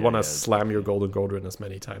Goldrin. You want to slam your Golden Goldrin as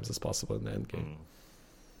many times as possible in the end game.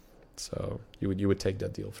 So you would take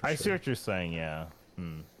that deal for sure. I see what you're saying. Yeah.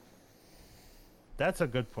 That's a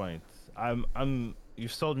good point. You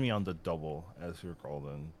sold me on the double as your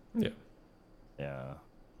golden. Yeah. Yeah.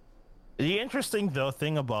 The interesting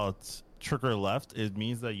thing about trigger left, it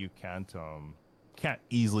means that you can't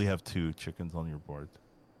easily have 2 chickens on your board.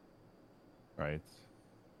 Right.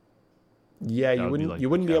 Yeah, you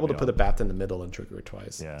wouldn't be able to put a bat in the middle and trigger it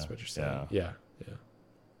twice. Yeah. That's what you're saying. Yeah.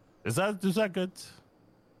 Is that good?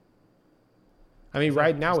 I mean,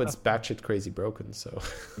 right now it's batshit crazy broken, so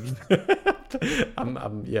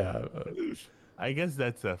I guess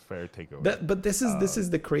that's a fair takeaway. But this is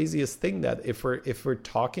the craziest thing, that if we're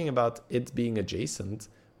talking about it being adjacent,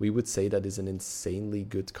 we would say that is an insanely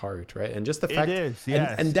good card, right? And just the fact, it is,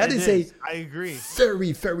 yes, and that is I agree,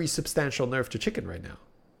 very, very substantial nerf to chicken right now,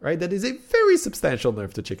 right? That is a very substantial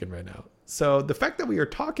nerf to chicken right now. So the fact that we are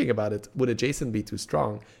talking about it, would adjacent be too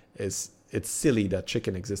strong, it's silly that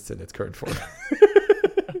chicken exists in its current form.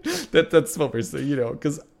 That's what we're saying,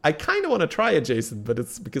 because I kind of want to try adjacent, but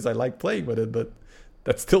it's because I like playing with it, but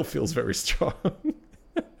that still feels very strong.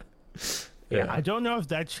 Yeah, I don't know if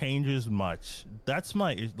that changes much. That's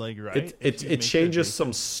my right. It changes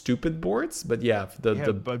some stupid boards, but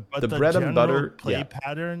the bread and butter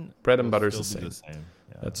pattern. Bread and butter is the same.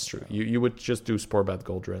 Yeah, that's true. You would just do Sporbat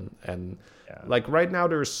Goldrin, and like right now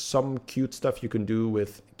there's some cute stuff you can do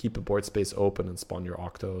with keep a board space open and spawn your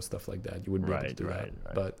Octo, stuff like that. You wouldn't be able to do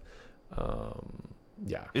that, but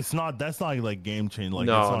it's not. That's not like game changing. Like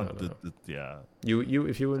no. You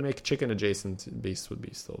if you would make chicken adjacent, beast would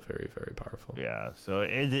be still very, very powerful. Yeah. So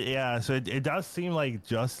it does seem like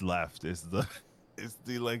just left is the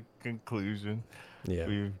like conclusion.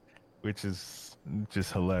 Yeah. Which is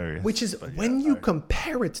just hilarious. Which is when you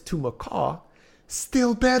compare it to Macaw,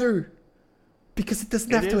 still better. Because it doesn't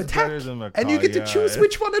have to attack. Macaw, and you get to choose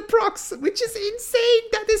which one it procs, which is insane.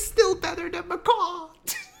 That is still better than Macaw.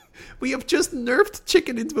 We have just nerfed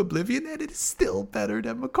chicken into oblivion, and it is still better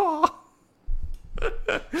than Macaw.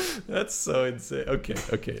 That's so insane.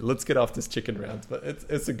 Okay, let's get off this chicken rant. But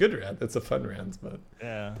it's a good rant. It's a fun rant. But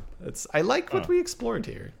I like what we explored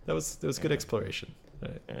here. That was good exploration.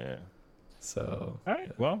 Right. Yeah. So all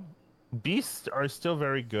right. Well, beasts are still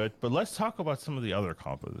very good, but let's talk about some of the other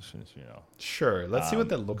compositions. Sure. Let's see what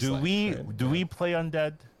that looks like. Do we play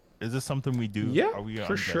undead? Is this something we do? Yeah,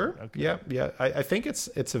 for sure. Okay. Yeah. I think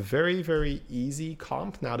it's a very, very easy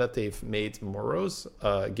comp now that they've made Moros.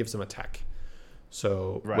 Gives them attack.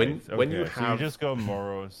 So when you have, so you just go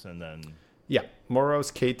Moros and then Moros,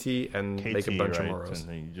 KT, and make a bunch of Moros, and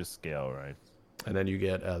then you just scale, right? And then you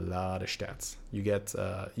get a lot of stats. You get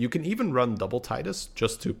you can even run double Titus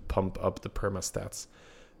just to pump up the perma stats.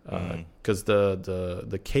 Because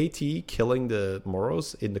the KT killing the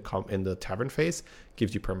Moros in the tavern phase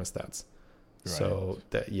gives you perma stats. Right. So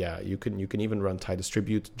that you can even run Titus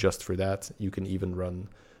Tribute just for that. You can even run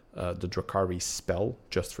the Drakari spell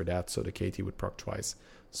just for that. So the KT would proc twice.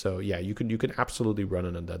 So you can absolutely run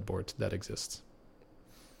an undead board that exists.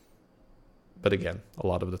 But again, a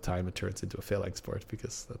lot of the time it turns into a Phalanx board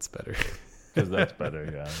because that's better. Because that's better,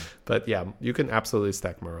 yeah. But you can absolutely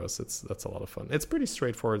stack Moros. That's a lot of fun. It's pretty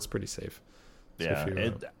straightforward. It's pretty safe.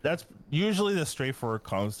 So that's usually the straightforward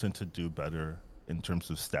constant to do better in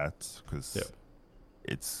terms of stats. Because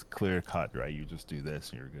it's clear cut, right? You just do this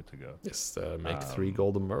and you're good to go. Just make 3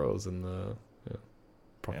 golden murrows and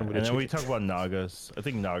and then we talk about nagas. I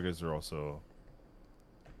think nagas are also,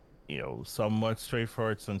 somewhat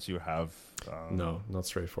straightforward since you have. No, not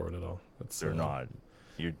straightforward at all. They're not.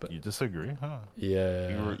 You disagree, huh?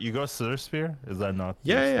 Yeah. You go Slither Spear? Is that not?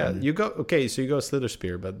 Yeah. You go so you go Slither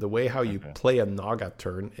Spear, but the way how you play a Naga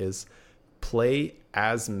turn is play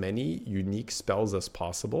as many unique spells as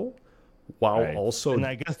possible, while also. And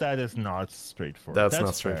I guess that is not straightforward. That's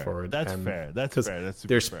not straightforward. That's fair. That's fair. That's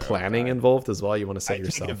there's fair. planning involved as well. You want to set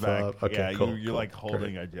yourself up. Okay, yeah, cool. You're like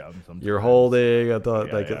holding a gem. Sometimes. You're holding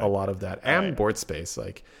a lot of that and board space,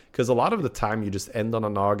 because a lot of the time you just end on a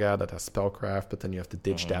Naga that has spellcraft, but then you have to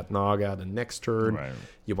ditch that Naga the next turn. Right.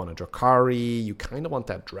 You want a Drakari. You kind of want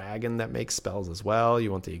that dragon that makes spells as well.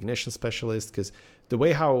 You want the Ignition Specialist, because the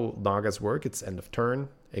way how Nagas work, it's end of turn.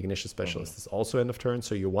 Ignition Specialist is also end of turn,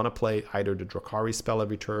 so you want to play either the Drakari spell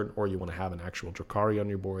every turn, or you want to have an actual Drakari on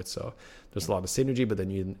your board. So there's a lot of synergy, but then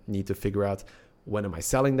you need to figure out, when am I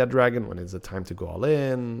selling that dragon? When is it time to go all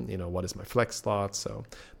in? What is my flex slot? So,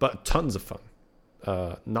 but tons of fun.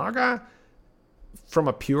 Naga, from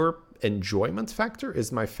a pure enjoyment factor,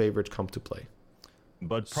 is my favorite comp to play.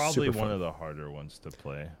 But probably one of the harder ones to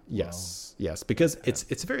play. Yes, because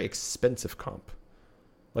it's a very expensive comp.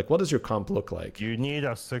 Like, what does your comp look like? You need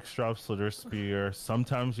a 6-drop Slither Spear.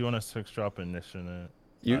 Sometimes you want a 6-drop Initiate.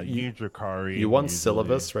 You need Drakari. You want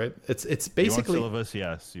Syllabus, right? It's basically... You want Syllabus,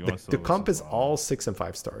 yes. The comp is all 6 and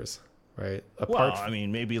 5 stars, right?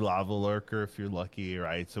 Maybe Lava Lurker if you're lucky,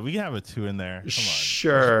 right? So we can have a 2 in there. Come on.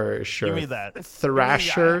 Sure. Give me that.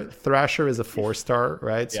 Thrasher is a 4-star,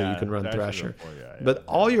 right? So you can run Thrasher. But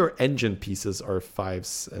all your engine pieces are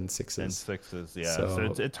 5s and 6s. And 6s, yeah.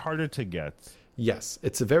 So it's harder to get. Yes,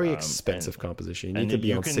 it's a very expensive composition. You need to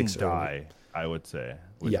be on 6 die, I would say.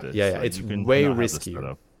 Yeah. It's way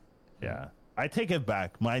riskier. Yeah. I take it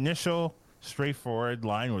back. My initial straightforward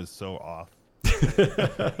line was so off.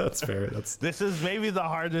 That's fair. This is maybe the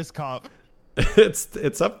hardest comp.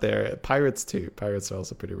 It's up there. Pirates too. Pirates are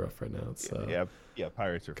also pretty rough right now. Yeah,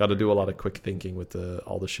 pirates are. Got to do a lot of quick thinking with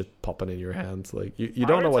all the shit popping in your hands. Like you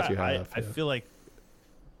don't know what you have. I feel like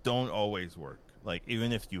don't always work. Like,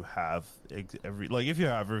 even if you have if you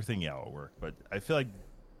have everything, it'll work. But I feel like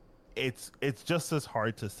it's just as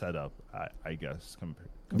hard to set up, I guess,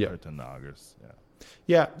 compared to Nagas.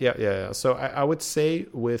 Yeah. So I would say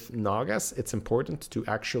with Nagas, it's important to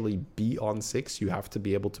actually be on 6. You have to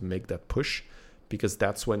be able to make that push, because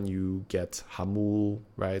that's when you get Hamul,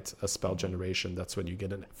 right? A spell generation. That's when you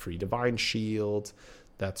get a free Divine Shield.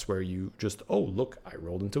 That's where you just, oh, look, I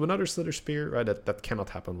rolled into another Slither Spear, right? That cannot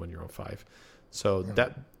happen when you're on 5. So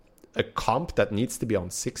that a comp that needs to be on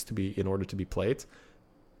 6 in order to be played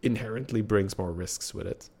inherently brings more risks with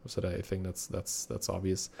it. So I think that's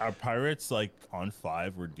obvious. Are pirates like on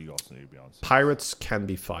 5, or do you also need to be on 6? Pirates can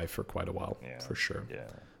be 5 for quite a while, for sure. Yeah.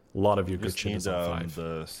 A lot of your good shit is on 5.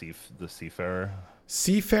 The Seafarer.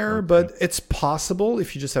 Seafarer, but it's possible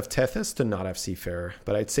if you just have Tethys to not have Seafarer.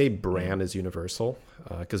 But I'd say Bran is universal,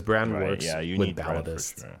 because Bran works with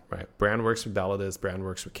Balladist. Sure. Right, Bran works with Balladist. Bran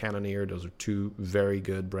works with Cannoneer. Those are 2 very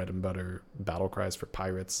good bread and butter battle cries for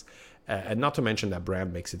pirates. And not to mention that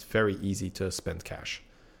Bran makes it very easy to spend cash.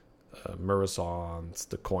 Murasons,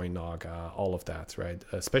 the Coin Naga, all of that, right?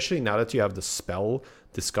 Especially now that you have the spell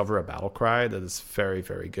Discover a Battle Cry, that is very,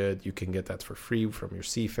 very good. You can get that for free from your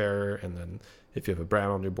Seafarer, and then if you have a Bran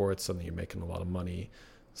on your board, suddenly you're making a lot of money.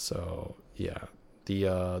 So yeah,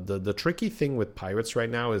 the tricky thing with pirates right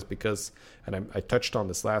now is because, and I touched on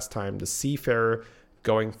this last time, the Seafarer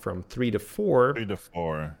going from 3 to 4. 3 to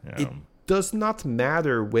 4. Yeah. It does not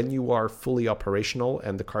matter when you are fully operational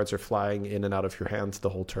and the cards are flying in and out of your hands the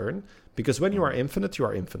whole turn, because when you are infinite,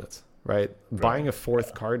 right? Buying a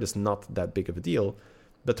 4th card is not that big of a deal,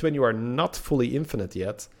 but when you are not fully infinite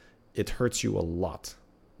yet, it hurts you a lot.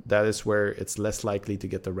 That is where it's less likely to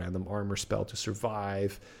get the random armor spell to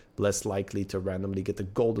survive, less likely to randomly get the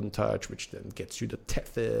Golden Touch, which then gets you the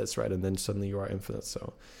Tethys, right? And then suddenly you are infinite.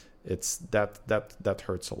 So it's that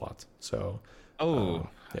hurts a lot. So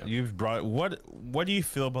you've brought what do you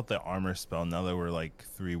feel about the armor spell now that we're like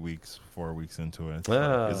 4 weeks into it?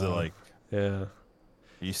 Is it like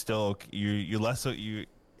you still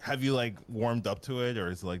have you like warmed up to it, or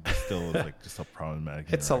is it like still like just a problematic?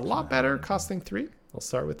 It's a lot better costing 3. I'll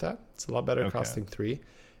start with that. It's a lot better costing 3.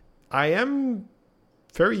 I am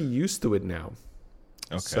very used to it now.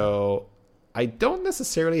 Okay. So I don't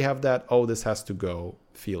necessarily have that, this has to go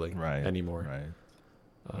feeling anymore.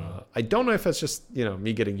 Right. I don't know if it's just,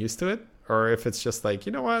 me getting used to it, or if it's just like,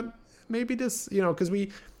 you know what, maybe this, because we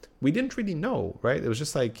didn't really know, right? It was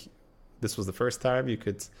just like this was the first time you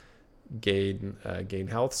could gain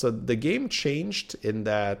health. So the game changed in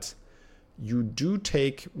that you do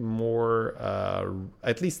take more,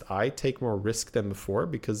 at least I take more risk than before,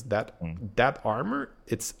 because that armor,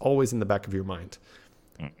 it's always in the back of your mind.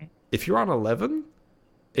 If you're on 11,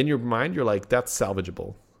 in your mind, you're like, that's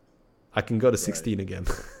salvageable. I can go to 16 again.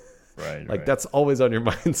 Like that's always on your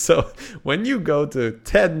mind. So when you go to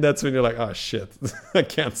 10, that's when you're like, oh shit, I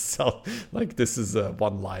can't sell. Like this is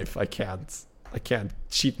one life. I can't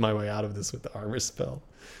cheat my way out of this with the armor spell.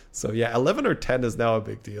 So yeah, 11 or 10 is now a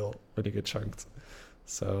big deal when you get chunked.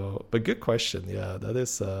 So, but good question. Yeah, that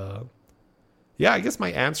is. Yeah, I guess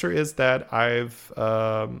my answer is that I've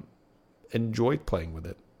enjoyed playing with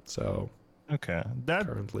it. So okay,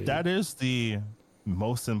 that is the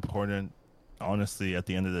most important. Honestly, at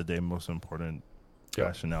the end of the day, most important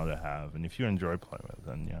rationale to have. And if you enjoy playing with it,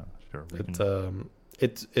 then yeah, sure.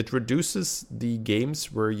 It reduces the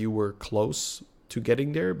games where you were close to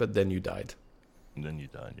getting there, but then you died.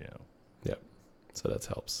 Yeah. So that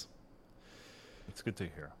helps. It's good to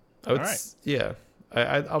hear. All right. Yeah.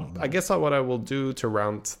 I guess what I will do to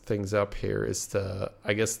round things up here is to,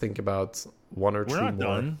 I guess, think about one or two more. We're not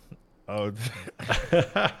done. Oh,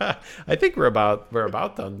 I think we're about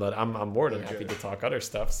done, but I'm more than happy to talk other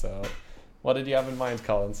stuff. So, what did you have in mind,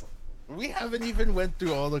 Collins? We haven't even went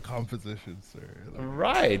through all the compositions, sir.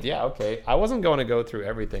 Right? Yeah. Okay. I wasn't going to go through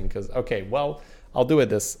everything because well, I'll do it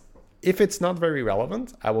this. If it's not very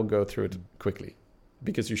relevant, I will go through it quickly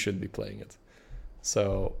because you should be playing it.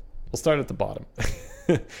 So we'll start at the bottom.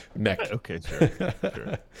 Mech. Okay,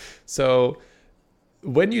 sure. So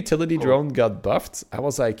when Utility Drone got buffed, I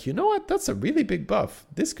was like, you know what? That's a really big buff.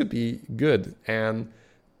 This could be good. And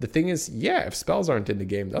the thing is, yeah, if spells aren't in the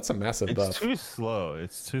game, that's a massive buff. It's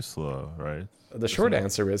too slow, right? The short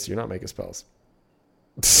answer is you're not making spells.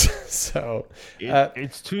 So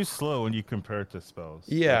it's too slow when you compare it to spells.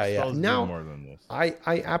 Yeah. Now, more than this.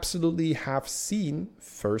 I absolutely have seen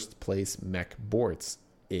first place mech boards.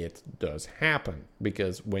 It does happen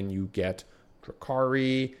because when you get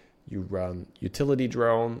Drakari, you run Utility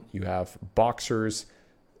Drone, you have Boxers,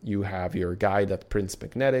 you have your guy that prints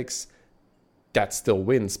magnetics, that still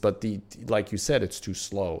wins. But like you said, it's too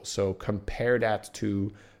slow. So compare that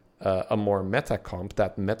to a more meta comp.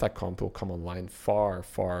 That meta comp will come online far,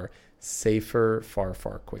 far safer, far,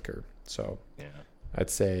 far quicker. So yeah,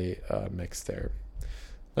 I'd say mix there.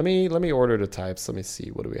 Let me order the types. Let me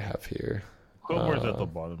see. What do we have here? Quillbore's at the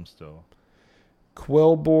bottom still.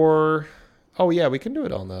 Quillbore. Oh yeah, we can do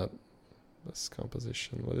it on that. This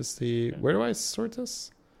composition. What is the? Where do I sort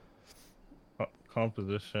this?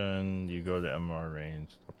 Composition. You go to MR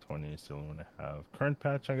range. Top 20 is the only one I have. Current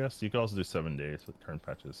patch, I guess. You can also do 7 days with current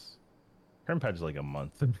patches. Current patch is like a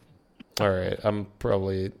month. All right. I'm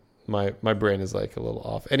probably my brain is like a little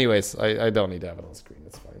off. Anyways, I don't need to have it on screen.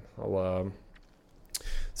 It's fine. I'll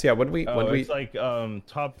So yeah, when we it's like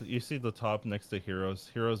top. You see the top next to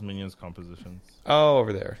heroes, minions, compositions. Oh,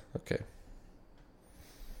 over there. Okay.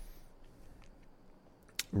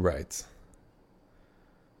 Right.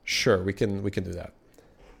 Sure, we can do that.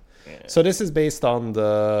 Yeah. So this is based on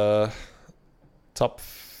the top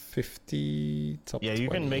 50, top 20. You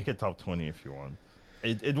can make it top 20 if you want.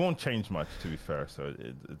 It won't change much, to be fair. So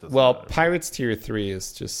it doesn't. Well, matter. Pirates tier 3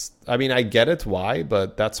 is just. I mean, I get it why,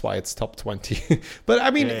 but that's why it's top 20. But I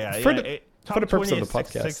mean, for the purpose of the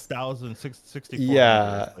podcast, 6,000, 64.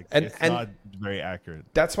 Yeah, like, it's not very accurate.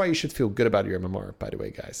 That's why you should feel good about your MMR, by the way,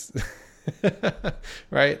 guys.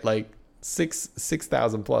 Right, like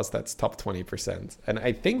 6,000 plus. That's top 20%, and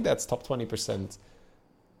I think that's top 20%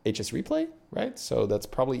 HS replay, right? So that's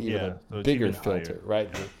probably even a bigger filter, higher. Right?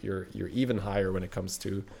 You're even higher when it comes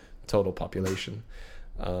to total population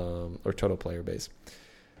or total player base,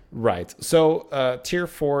 right? So tier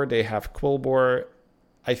 4 they have Quillbore.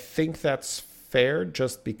 I think that's fair,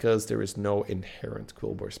 just because there is no inherent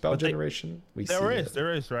Quillbore spell generation. There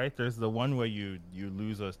is, right? There's the one where you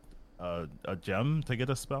lose a gem to get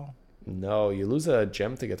a spell. No, you lose a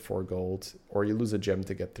gem to get 4 gold, or you lose a gem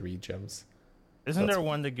to get 3 gems. Isn't there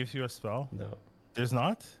one that gives you a spell? No. There's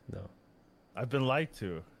not? No. I've been lied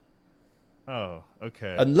to. Oh,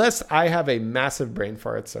 okay. Unless I have a massive brain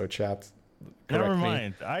fart, so chat. Never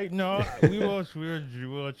mind. We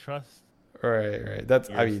will trust. Right. That's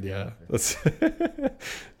That's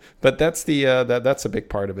but that's that's a big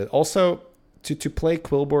part of it. Also, to play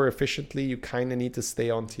Quillbore efficiently, you kind of need to stay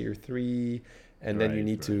on tier 3, and then you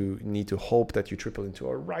need to hope that you triple into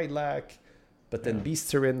a Rylac. But then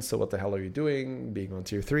beasts are in, so what the hell are you doing? Being on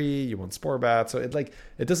tier 3, you want Spore Bat. So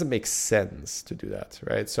it doesn't make sense to do that,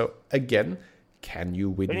 right? So again, can you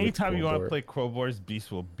win? Anytime you want to play Quillbore's, beast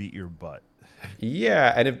will beat your butt.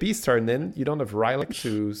 Yeah, and if beasts turn in, you don't have Rylak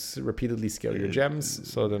to repeatedly scale your gems,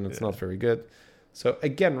 so then it's not very good. So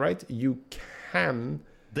again, right, you can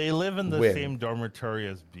They live in the win. Same dormitory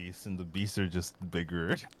as beasts, and the beasts are just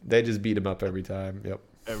bigger. They just beat them up every time. Yep.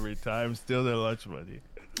 Every time, steal their lunch money.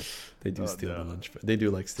 They do steal the lunch money. They do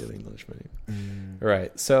like stealing lunch money. All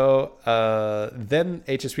right. So then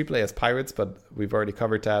HS Replay has Pirates, but we've already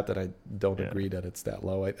covered that, and I don't agree that it's that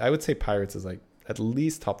low. I would say Pirates is like at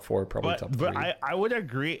least top 4, probably top 3. But I would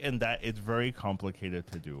agree in that it's very complicated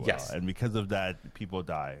to do well. Yes. And because of that, people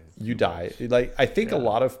die. You die. Like, I think a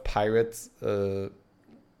lot of Pirates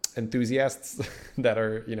enthusiasts that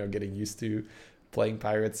are, getting used to playing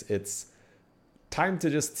Pirates, it's time to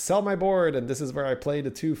just sell my board, and this is where I play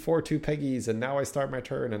the 4-2 Peggies, and now I start my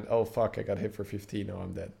turn, and oh fuck, I got hit for 15, oh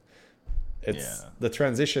I'm dead. The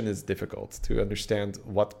transition is difficult to understand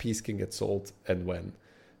what piece can get sold and when.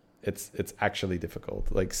 It's actually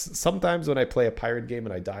difficult. Like sometimes when I play a pirate game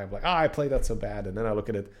and I die, I'm like, I played that so bad, and then I look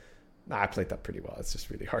at it, I played that pretty well. It's just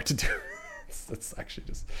really hard to do. it's actually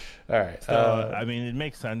just all right. So, I mean, it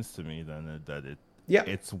makes sense to me then that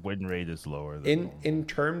its win rate is lower than in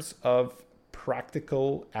terms of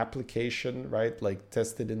practical application, right? Like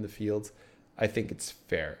tested in the field, I think it's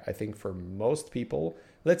fair. I think for most people,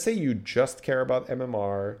 let's say you just care about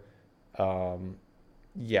MMR,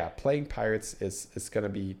 playing Pirates is going to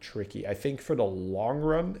be tricky. I think for the long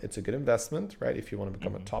run, it's a good investment, right? If you want to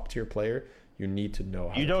become a top tier player, you need to know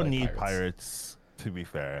how you to don't play need Pirates. To be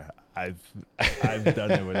fair. I've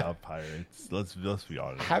done it without Pirates. Let's be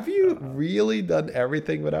honest. Have you really done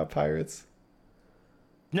everything without Pirates?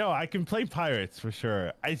 No, I can play Pirates for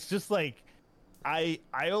sure. It's just like I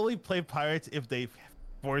only play Pirates if they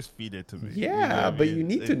force feed it to me. Yeah, but you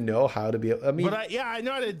need to know how to be. I mean, I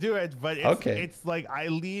know how to do it, but it's like I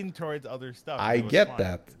lean towards other stuff. I get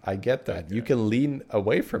that. Okay. You can lean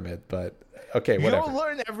away from it, but okay, whatever. You don't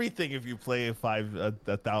learn everything if you play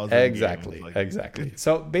 1,000. Exactly, games. Exactly.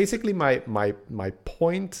 So basically, my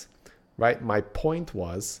point, right? My point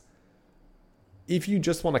was, if you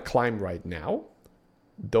just want to climb right now,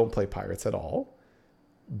 don't play Pirates at all.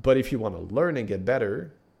 But if you want to learn and get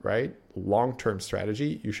better, right, long-term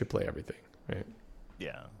strategy, you should play everything, right?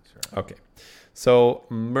 Yeah, sure. Okay. So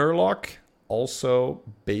Murloc, also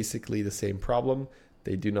basically the same problem.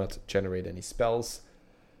 They do not generate any spells.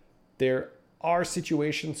 There are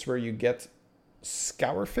situations where you get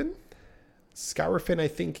Scourfin. Scourfin, I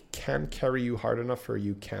think, can carry you hard enough where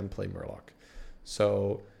you can play Murloc.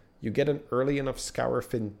 So you get an early enough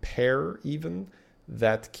Scourfin pair even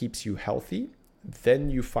that keeps you healthy. Then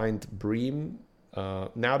you find Bream.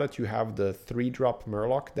 Now that you have the 3-drop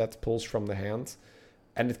Murloc that pulls from the hand,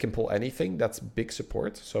 and it can pull anything, that's big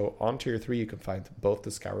support. So on tier 3, you can find both the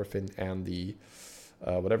Scourfin and the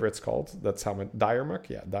whatever it's called. That's how Diremuck.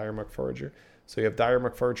 Yeah, Diremuck Forager. So you have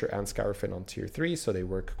Diremuck Forager and Scourfin on tier 3, so they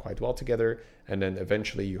work quite well together. And then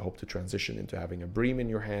eventually you hope to transition into having a Bream in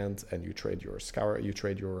your hand, and you trade your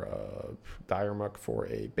Diremuck for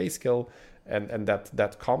a base skill, and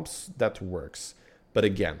that comps, that works. But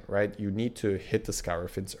again, right, you need to hit the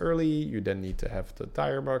Scourfins early. You then need to have the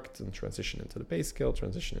Diremuck and transition into the base skill,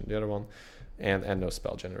 transition into the other one, and no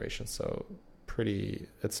spell generation. So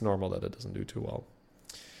it's normal that it doesn't do too well.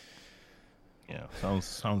 Yeah,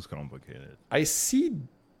 sounds complicated. I see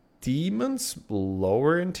demons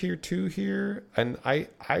lower in tier 2 here, and I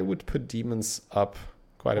would put demons up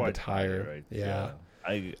quite a bit higher. Right? Yeah.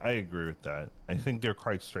 I agree with that. I think they're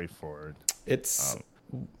quite straightforward. It's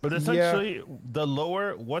but essentially the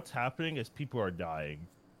lower, what's happening is people are dying.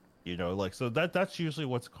 So that's usually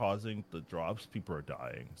what's causing the drops. People are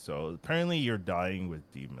dying. So apparently you're dying with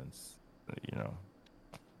demons.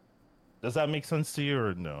 Does that make sense to you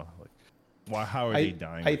or no? How are they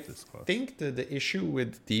dying with this class? I think the issue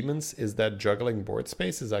with demons is that juggling board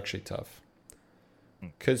space is actually tough.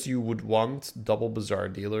 Because you would want double Bazaar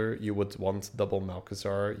Dealer, you would want double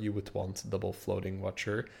Malkazar, you would want double Floating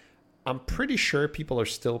Watcher. I'm pretty sure people are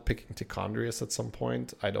still picking Tichondrius at some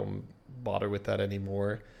point. I don't bother with that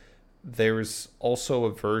anymore. There's also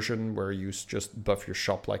a version where you just buff your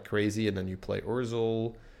shop like crazy and then you play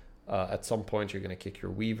Urzul. At some point, you're going to kick your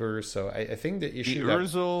Weaver. So I think the issue...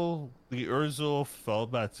 The Urzul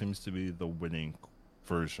Felbat seems to be the winning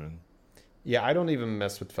version. Yeah, I don't even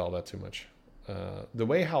mess with Felbat too much. The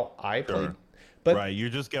way how I play... But, right, you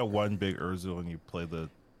just get one big Urzul and you play the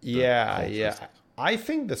yeah. I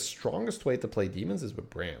think the strongest way to play demons is with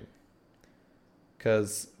Bran.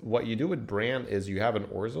 Because what you do with Bran is you have an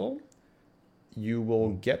Urzul, you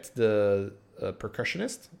will get the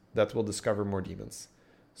Percussionist that will discover more demons.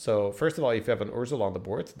 So first of all, if you have an Urzul on the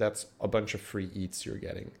board, that's a bunch of free eats you're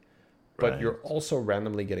getting. but you're also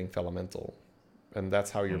randomly getting Elemental, and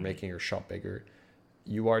that's how you're making your shop bigger.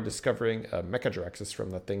 You are discovering a Mechadraxus from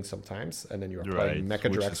that thing sometimes, and then you're playing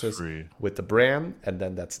Mechadraxus with the Bran, and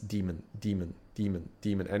then that's demon,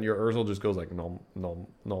 and your Urzel just goes like nom, nom,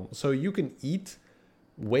 nom. So you can eat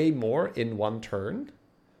way more in one turn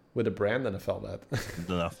with a Bran than a Felbat.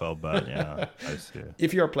 Yeah, I see.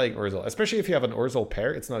 If you are playing Urzel, especially if you have an Urzel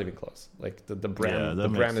pair, it's not even close. Like the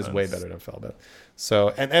Bran is way better than Felbat. So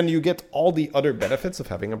and you get all the other benefits of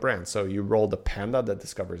having a Bran. So you roll the Panda that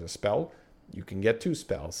discovers a spell. You can get 2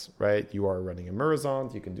 spells, right? You are running a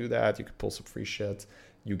Murozond, you can do that. You can pull some free shit.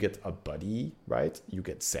 You get a buddy, right? You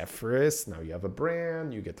get Zephyrus. Now you have a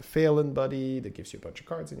Bran. You get the Phelan buddy that gives you a bunch of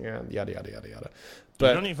cards in your hand. Yada yada yada yada. But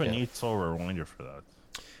you don't even need Soul Rewinder for that.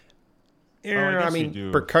 I mean,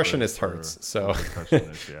 Percussionist hurts, so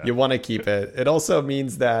you want to keep it. It also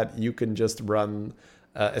means that you can just run,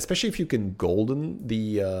 especially if you can golden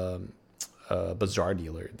the Bazaar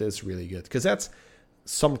Dealer. That's really good because that's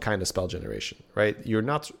some kind of spell generation, right? You're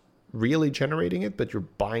not really generating it, but you're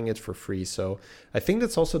buying it for free. So I think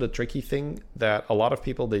that's also the tricky thing that a lot of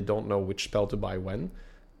people, they don't know which spell to buy when.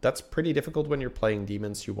 That's pretty difficult when you're playing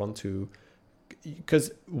demons. You want to,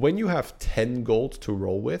 because when you have 10 gold to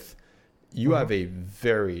roll with, you have a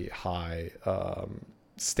very high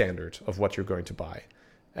standard of what you're going to buy.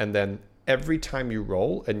 And then every time you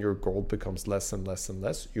roll and your gold becomes less and less and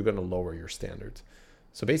less, you're going to lower your standard.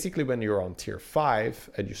 So basically when you're on tier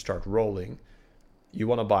 5 and you start rolling, you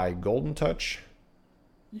want to buy Golden Touch,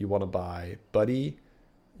 you want to buy Buddy,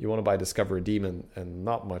 you want to buy Discover a Demon, and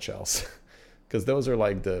not much else. Because those are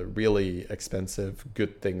like the really expensive,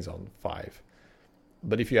 good things on 5.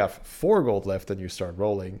 But if you have 4 gold left and you start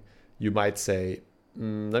rolling, you might say,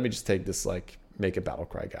 let me just take this, like, make a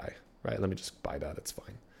Battlecry guy, right? Let me just buy that, it's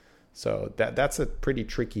fine. So that's a pretty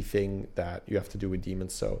tricky thing that you have to do with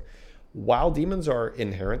demons. So while demons are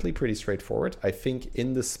inherently pretty straightforward, I think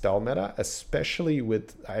in the spell meta, especially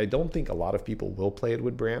with, I don't think a lot of people will play it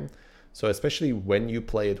with Bran. So especially when you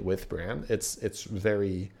play it with Bran, it's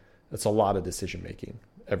a lot of decision making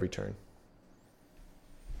every turn.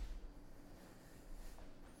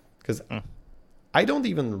 Because I don't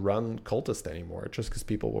even run Cultist anymore, just because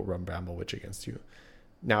people will run Bramble Witch against you.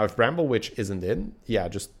 Now, if Bramble Witch isn't in, yeah,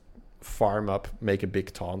 just farm up, make a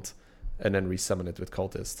big taunt, and then resummon it with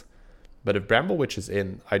Cultist. But if Bramble Witch is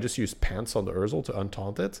in, I just use Pants on the Urzel to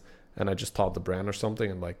untaunt it, and I just taunt the Bran or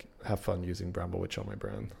something, and like have fun using Bramble Witch on my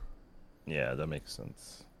Bran. Yeah, that makes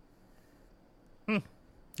sense.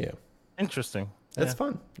 Yeah, interesting. It's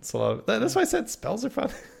fun. It's a lot of, that's why I said spells are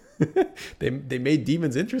fun. they made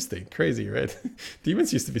demons interesting. Crazy, right?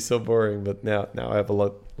 Demons used to be so boring, but now I have a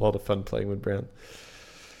lot of fun playing with Bran.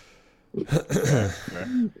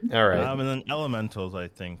 All right. And then elementals, I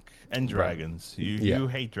think, and dragons. Right. You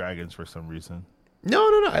hate dragons for some reason. No.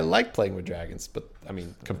 I like playing with dragons, but I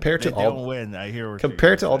mean, compared to all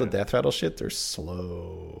the death rattle shit, they're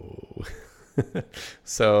slow.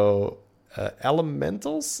 So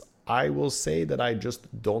elementals, I will say that I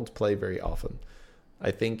just don't play very often. I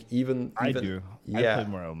think even I do. Yeah. I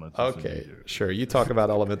play more elementals. Okay, sure. You talk about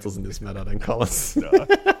elementals in this meta, then Collins.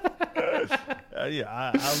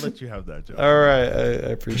 Yeah, I'll let you have that, Joe. All right, I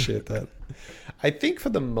appreciate that. I think for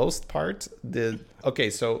the most part,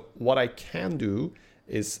 so what I can do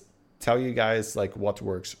is tell you guys like what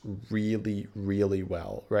works really, really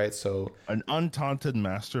well, right? So an untaunted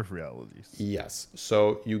Master of Realities. Yes.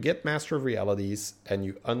 So you get Master of Realities and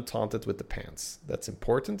you untaunt it with the Pants. That's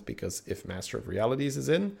important because if Master of Realities is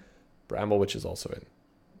in, Bramble Witch is also in.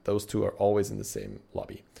 Those two are always in the same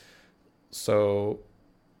lobby. So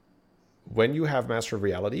when you have Master of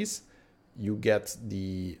Realities, you get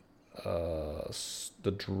the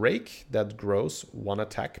Drake that grows 1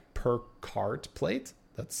 attack per card plate.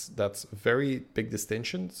 That's very big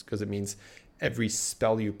distinctions because it means every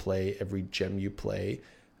spell you play, every gem you play,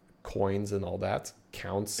 coins and all that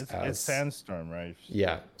counts as... It's Sandstorm, right?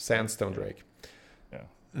 Yeah, Sandstone Drake. Yeah.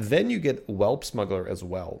 Then you get Whelp Smuggler as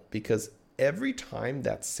well because every time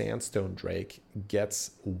that Sandstone Drake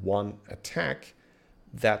gets 1 attack,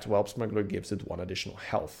 that Whelp Smuggler gives it 1 additional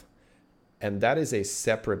health. And that is a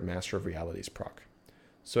separate Master of Realities proc.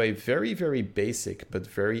 So a very, very basic but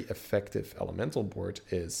very effective elemental board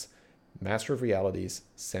is Master of Realities,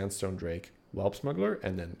 Sandstone Drake, Whelp Smuggler,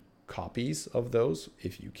 and then copies of those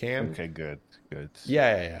if you can. Okay, good.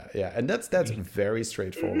 Yeah. And that's very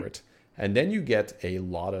straightforward. And then you get a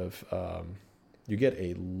lot of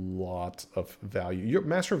value. Your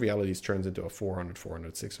Master of Realities turns into a 400,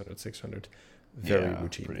 400, 600, 600 very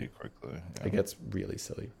routinely. Pretty quickly. Yeah. It gets really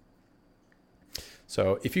silly.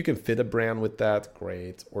 So if you can fit a brand with that,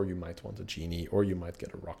 great. Or you might want a genie, or you might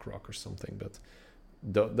get a rock or something. But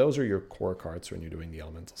those are your core cards when you're doing the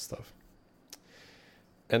elemental stuff.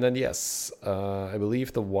 And then yes, I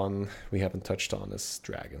believe the one we haven't touched on is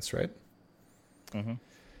dragons, right? Mm-hmm.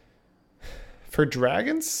 For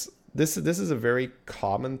dragons, this is a very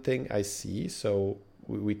common thing I see. So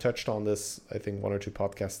we touched on this, I think, 1 or 2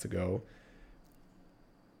 podcasts ago.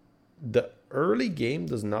 The early game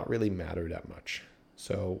does not really matter that much.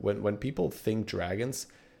 So when people think dragons,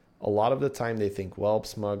 a lot of the time they think Whelp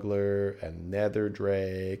Smuggler and Nether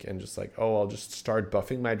Drake and just like, oh, I'll just start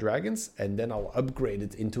buffing my dragons and then I'll upgrade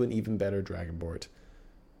it into an even better dragon board.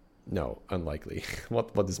 No, unlikely.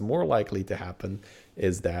 What is more likely to happen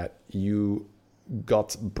is that you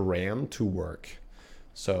got Bran to work.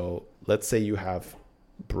 So let's say you have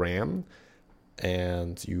Bran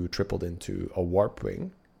and you tripled into a Warp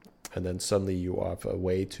Wing, and then suddenly you have a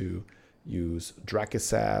way to use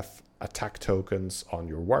Drakisath attack tokens on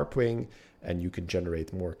your Warp Wing, and you can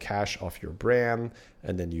generate more cash off your Bran,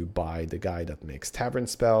 and then you buy the guy that makes Tavern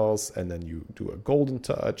spells, and then you do a Golden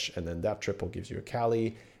Touch, and then that triple gives you a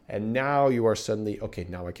Kali, and now you are suddenly, okay,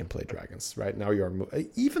 now I can play dragons, right? Now you are,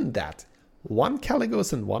 even that, 1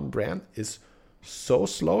 Caligos and 1 Bran is so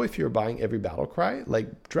slow if you're buying every battle cry.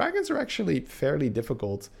 Like, dragons are actually fairly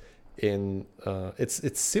difficult in,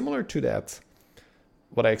 it's similar to that,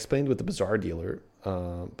 what I explained with the Bazaar Dealer,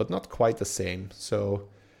 but not quite the same. So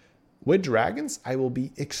with dragons, I will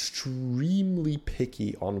be extremely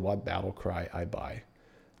picky on what battle cry I buy.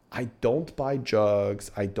 I don't buy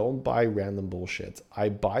jugs. I don't buy random bullshit. I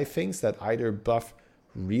buy things that either buff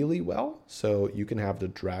really well, so you can have the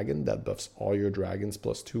dragon that buffs all your dragons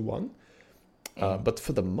plus 2/1. But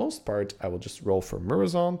for the most part, I will just roll for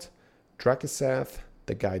Murozond, Drakisath,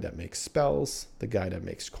 the guy that makes spells, the guy that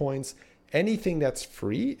makes coins. Anything that's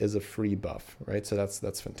free is a free buff, right? So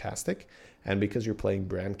that's fantastic. And because you're playing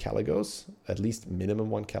Bran Caligos, at least minimum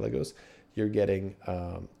 1 Caligos, you're getting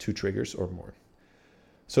 2 triggers or more.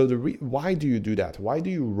 So why do you do that? Why do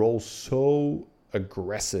you roll so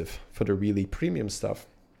aggressive for the really premium stuff?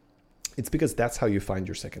 It's because that's how you find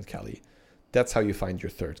your second Kali. That's how you find your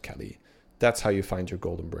third Kali. That's how you find your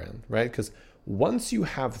Golden Bran, right? Because once you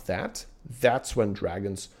have that, that's when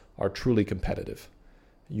dragons are truly competitive.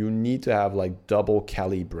 You need to have like double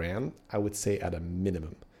Kali Bran, I would say at a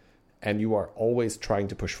minimum. And you are always trying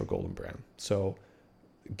to push for Golden Bran. So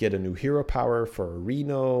get a new hero power for a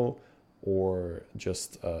Reno, or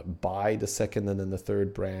just buy the second and then the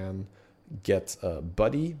third Bran. Get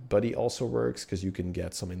Buddy. Buddy also works because you can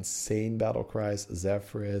get some insane battle cries.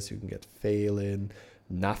 Zephyrus, you can get Phelan,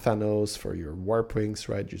 Nathanos for your Warp Wings,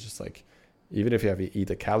 right? You're just like, even if you have to eat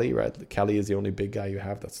a Kali, right? Kali is the only big guy you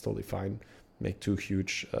have, that's totally fine. Make 2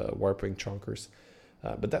 huge Warp Wing chunkers.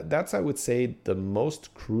 But that's, I would say, the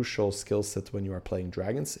most crucial skill set when you are playing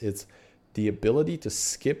dragons. It's the ability to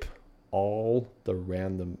skip all the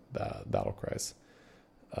random battle cries.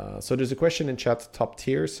 So there's a question in chat, top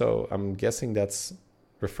tier. So I'm guessing that's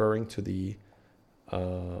referring to the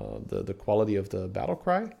quality of the battle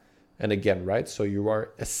cry. And again, right? So you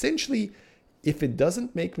are essentially, if it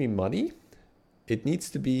doesn't make me money, it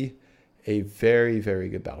needs to be a very, very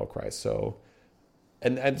good battle cry. So,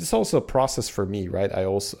 and it's also a process for me, right? I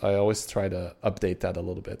always try to update that a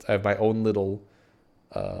little bit. I have my own little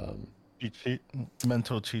cheat sheet,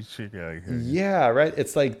 mental cheat sheet. Yeah, right.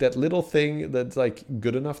 It's like that little thing that's like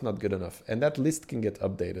good enough, not good enough, and that list can get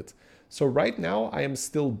updated. So right now I am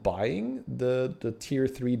still buying the tier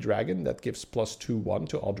 3 dragon that gives +2/1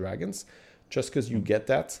 to all dragons, just because you get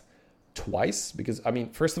that twice. Because I mean,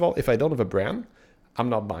 first of all, if I don't have a Bran, I'm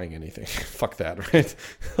not buying anything. Fuck that, right?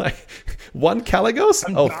 Like 1 Caligos?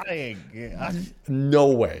 I'm dying. Yeah. No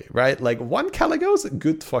way, right? Like 1 Caligos?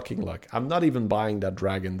 Good fucking luck. I'm not even buying that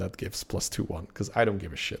dragon that gives +2/1 because I don't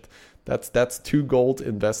give a shit. That's 2 gold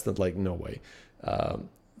invested. Like no way.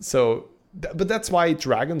 But that's why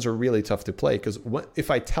dragons are really tough to play, because if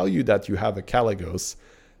I tell you that you have a Caligos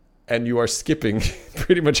and you are skipping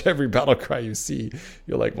pretty much every battle cry you see,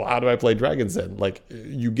 you're like, well, how do I play dragons then? Like,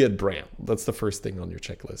 you get Bran. That's the first thing on your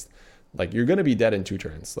checklist. Like, you're going to be dead in 2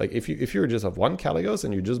 turns. Like, if you just have 1 Caligos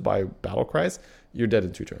and you just buy battle cries, you're dead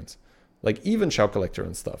in 2 turns. Like, even Shout Collector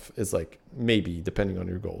and stuff is like, maybe, depending on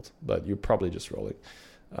your gold, but you're probably just rolling.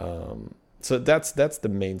 So that's the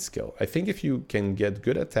main skill. I think if you can get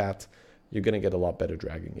good at that, you're going to get a lot better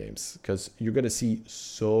dragon games, because you're going to see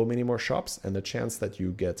so many more shops, and the chance that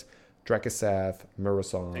you get Drakisath,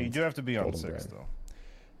 Murozond. You do have to be on 6 though.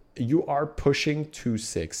 You are pushing to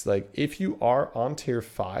 6. Like, if you are on tier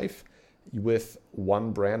 5 with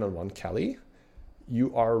 1 Bran and 1 Kali,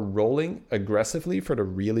 you are rolling aggressively for the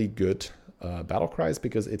really good battle cries,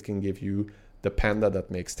 because it can give you the panda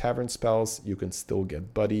that makes tavern spells. You can still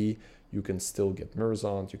get Buddy, you can still get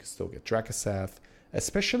Murazond, you can still get Drakaseth,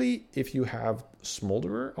 especially if you have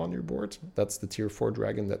Smolderer on your board. That's the tier 4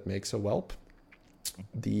 dragon that makes a whelp.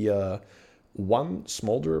 The one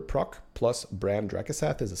Smolderer proc plus Brand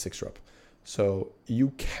Drakaseth is a 6-drop. So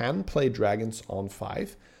you can play dragons on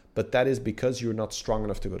 5, but that is because you're not strong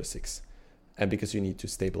enough to go to 6 and because you need to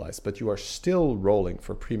stabilize. But you are still rolling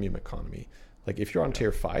for premium economy. Like if you're on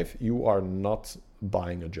tier 5, you are not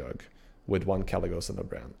buying a jug with 1 Caligos and a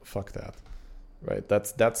Brand. Fuck that. Right?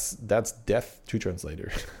 That's death 2 turns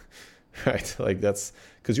later. Right? Like that's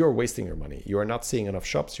because you're wasting your money. You are not seeing enough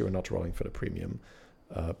shops. You are not rolling for the premium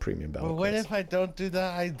battle. Well, what if I don't do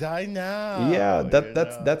that? I die now. Yeah,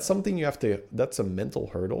 that's something you have to. That's a mental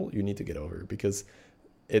hurdle you need to get over, because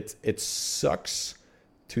it sucks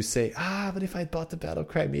to say, but if I bought the battle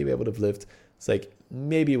cry, maybe I would have lived. It's like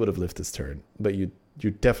maybe you would have lived this turn, but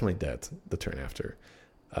you're definitely dead the turn after.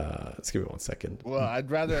 Let's give it 1 second. Well, I'd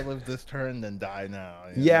rather live this turn than die now.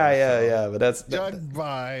 Yeah. But that's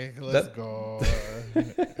bye. Let's go.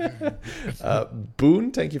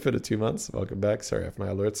 Boone, thank you for the 2 months. Welcome back. Sorry, I have my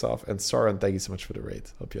alerts off. And Sauron, thank you so much for the raid.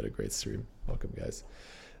 Hope you had a great stream. Welcome, guys.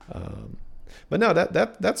 But no,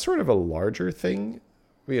 that's sort of a larger thing.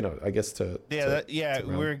 I guess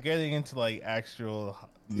we're getting into like actual.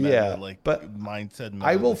 But mindset.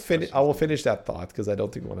 I will finish that thought because I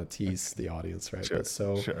don't think we want to tease the audience, right?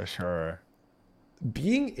 Sure.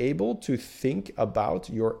 Being able to think about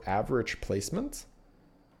your average placement,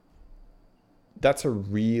 that's a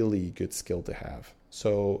really good skill to have.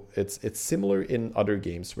 So it's similar in other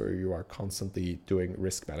games where you are constantly doing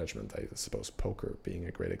risk management. I suppose poker being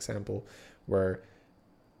a great example, where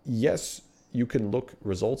yes, you can look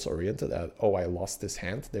results oriented at, I lost this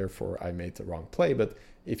hand, therefore I made the wrong play. But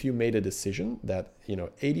if you made a decision that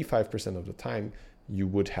 85% of the time you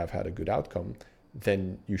would have had a good outcome,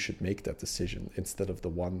 then you should make that decision instead of the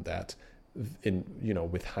one that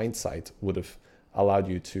with hindsight would have allowed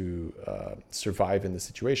you to survive in the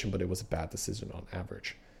situation, but it was a bad decision on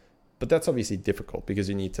average. But that's obviously difficult because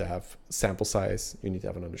you need to have sample size, you need to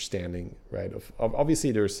have an understanding, right? Of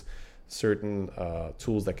obviously there's certain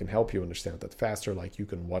tools that can help you understand that faster, like you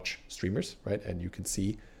can watch streamers, right? And you can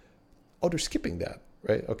see, they're skipping that,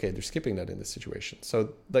 right? Okay, they're skipping that in this situation.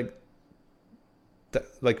 So like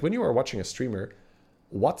when you are watching a streamer,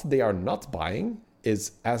 what they are not buying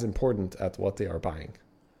is as important as what they are buying.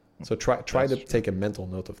 So try to take a mental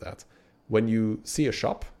note of that. When you see a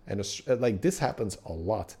shop, and like this happens a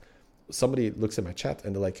lot, somebody looks at my chat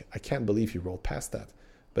and they're like, I can't believe you rolled past that.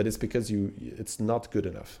 But it's because it's not good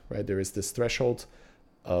enough, right? There is this threshold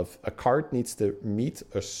of a card needs to meet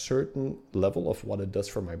a certain level of what it does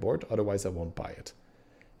for my board, otherwise I won't buy it.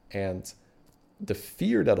 And the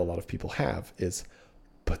fear that a lot of people have is,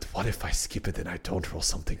 but what if I skip it and I don't roll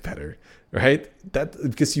something better, right? That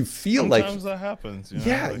because you feel sometimes that happens.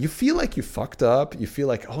 You feel like you fucked up. You feel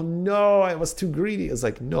like, oh no, I was too greedy. It's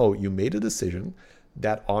like, no, you made a decision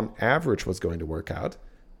that on average was going to work out.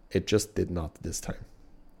 It just did not this time.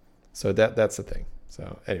 So that's the thing.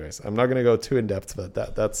 So anyways, I'm not going to go too in depth, but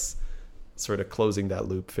that's sort of closing that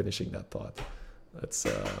loop, finishing that thought. That's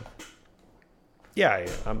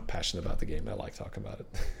I'm passionate about the game. I like talking about it.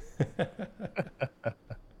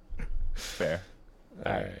 Fair.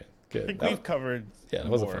 All right, good. I think we've covered. Yeah,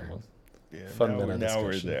 that was a fun one. Yeah, now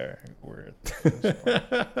we're there.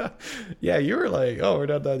 Yeah, you were like, "Oh, we're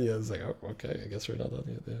not done yet." I was like, "Oh, okay, I guess we're not done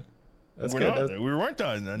yet." Yeah. That's good. We weren't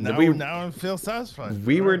done. And now I feel satisfied.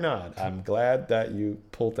 We were not. I'm glad that you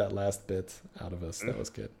pulled that last bit out of us. That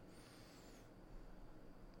was good.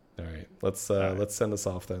 All right, let's send us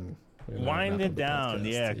off then. Wind it down,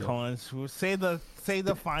 Collins. Say the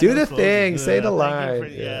final. Do the thing. Say the line.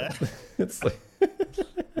 It's like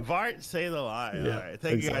Vart, say the line. Yeah, all right.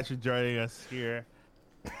 Thank you guys for joining us here.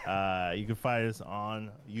 You can find us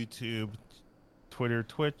on YouTube, Twitter,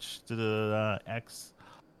 Twitch, X,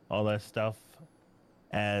 all that stuff.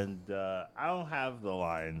 And I don't have the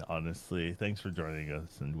line, honestly. Thanks for joining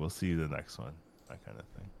us, and we'll see you the next one. That kind of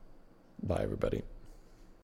thing. Bye, everybody.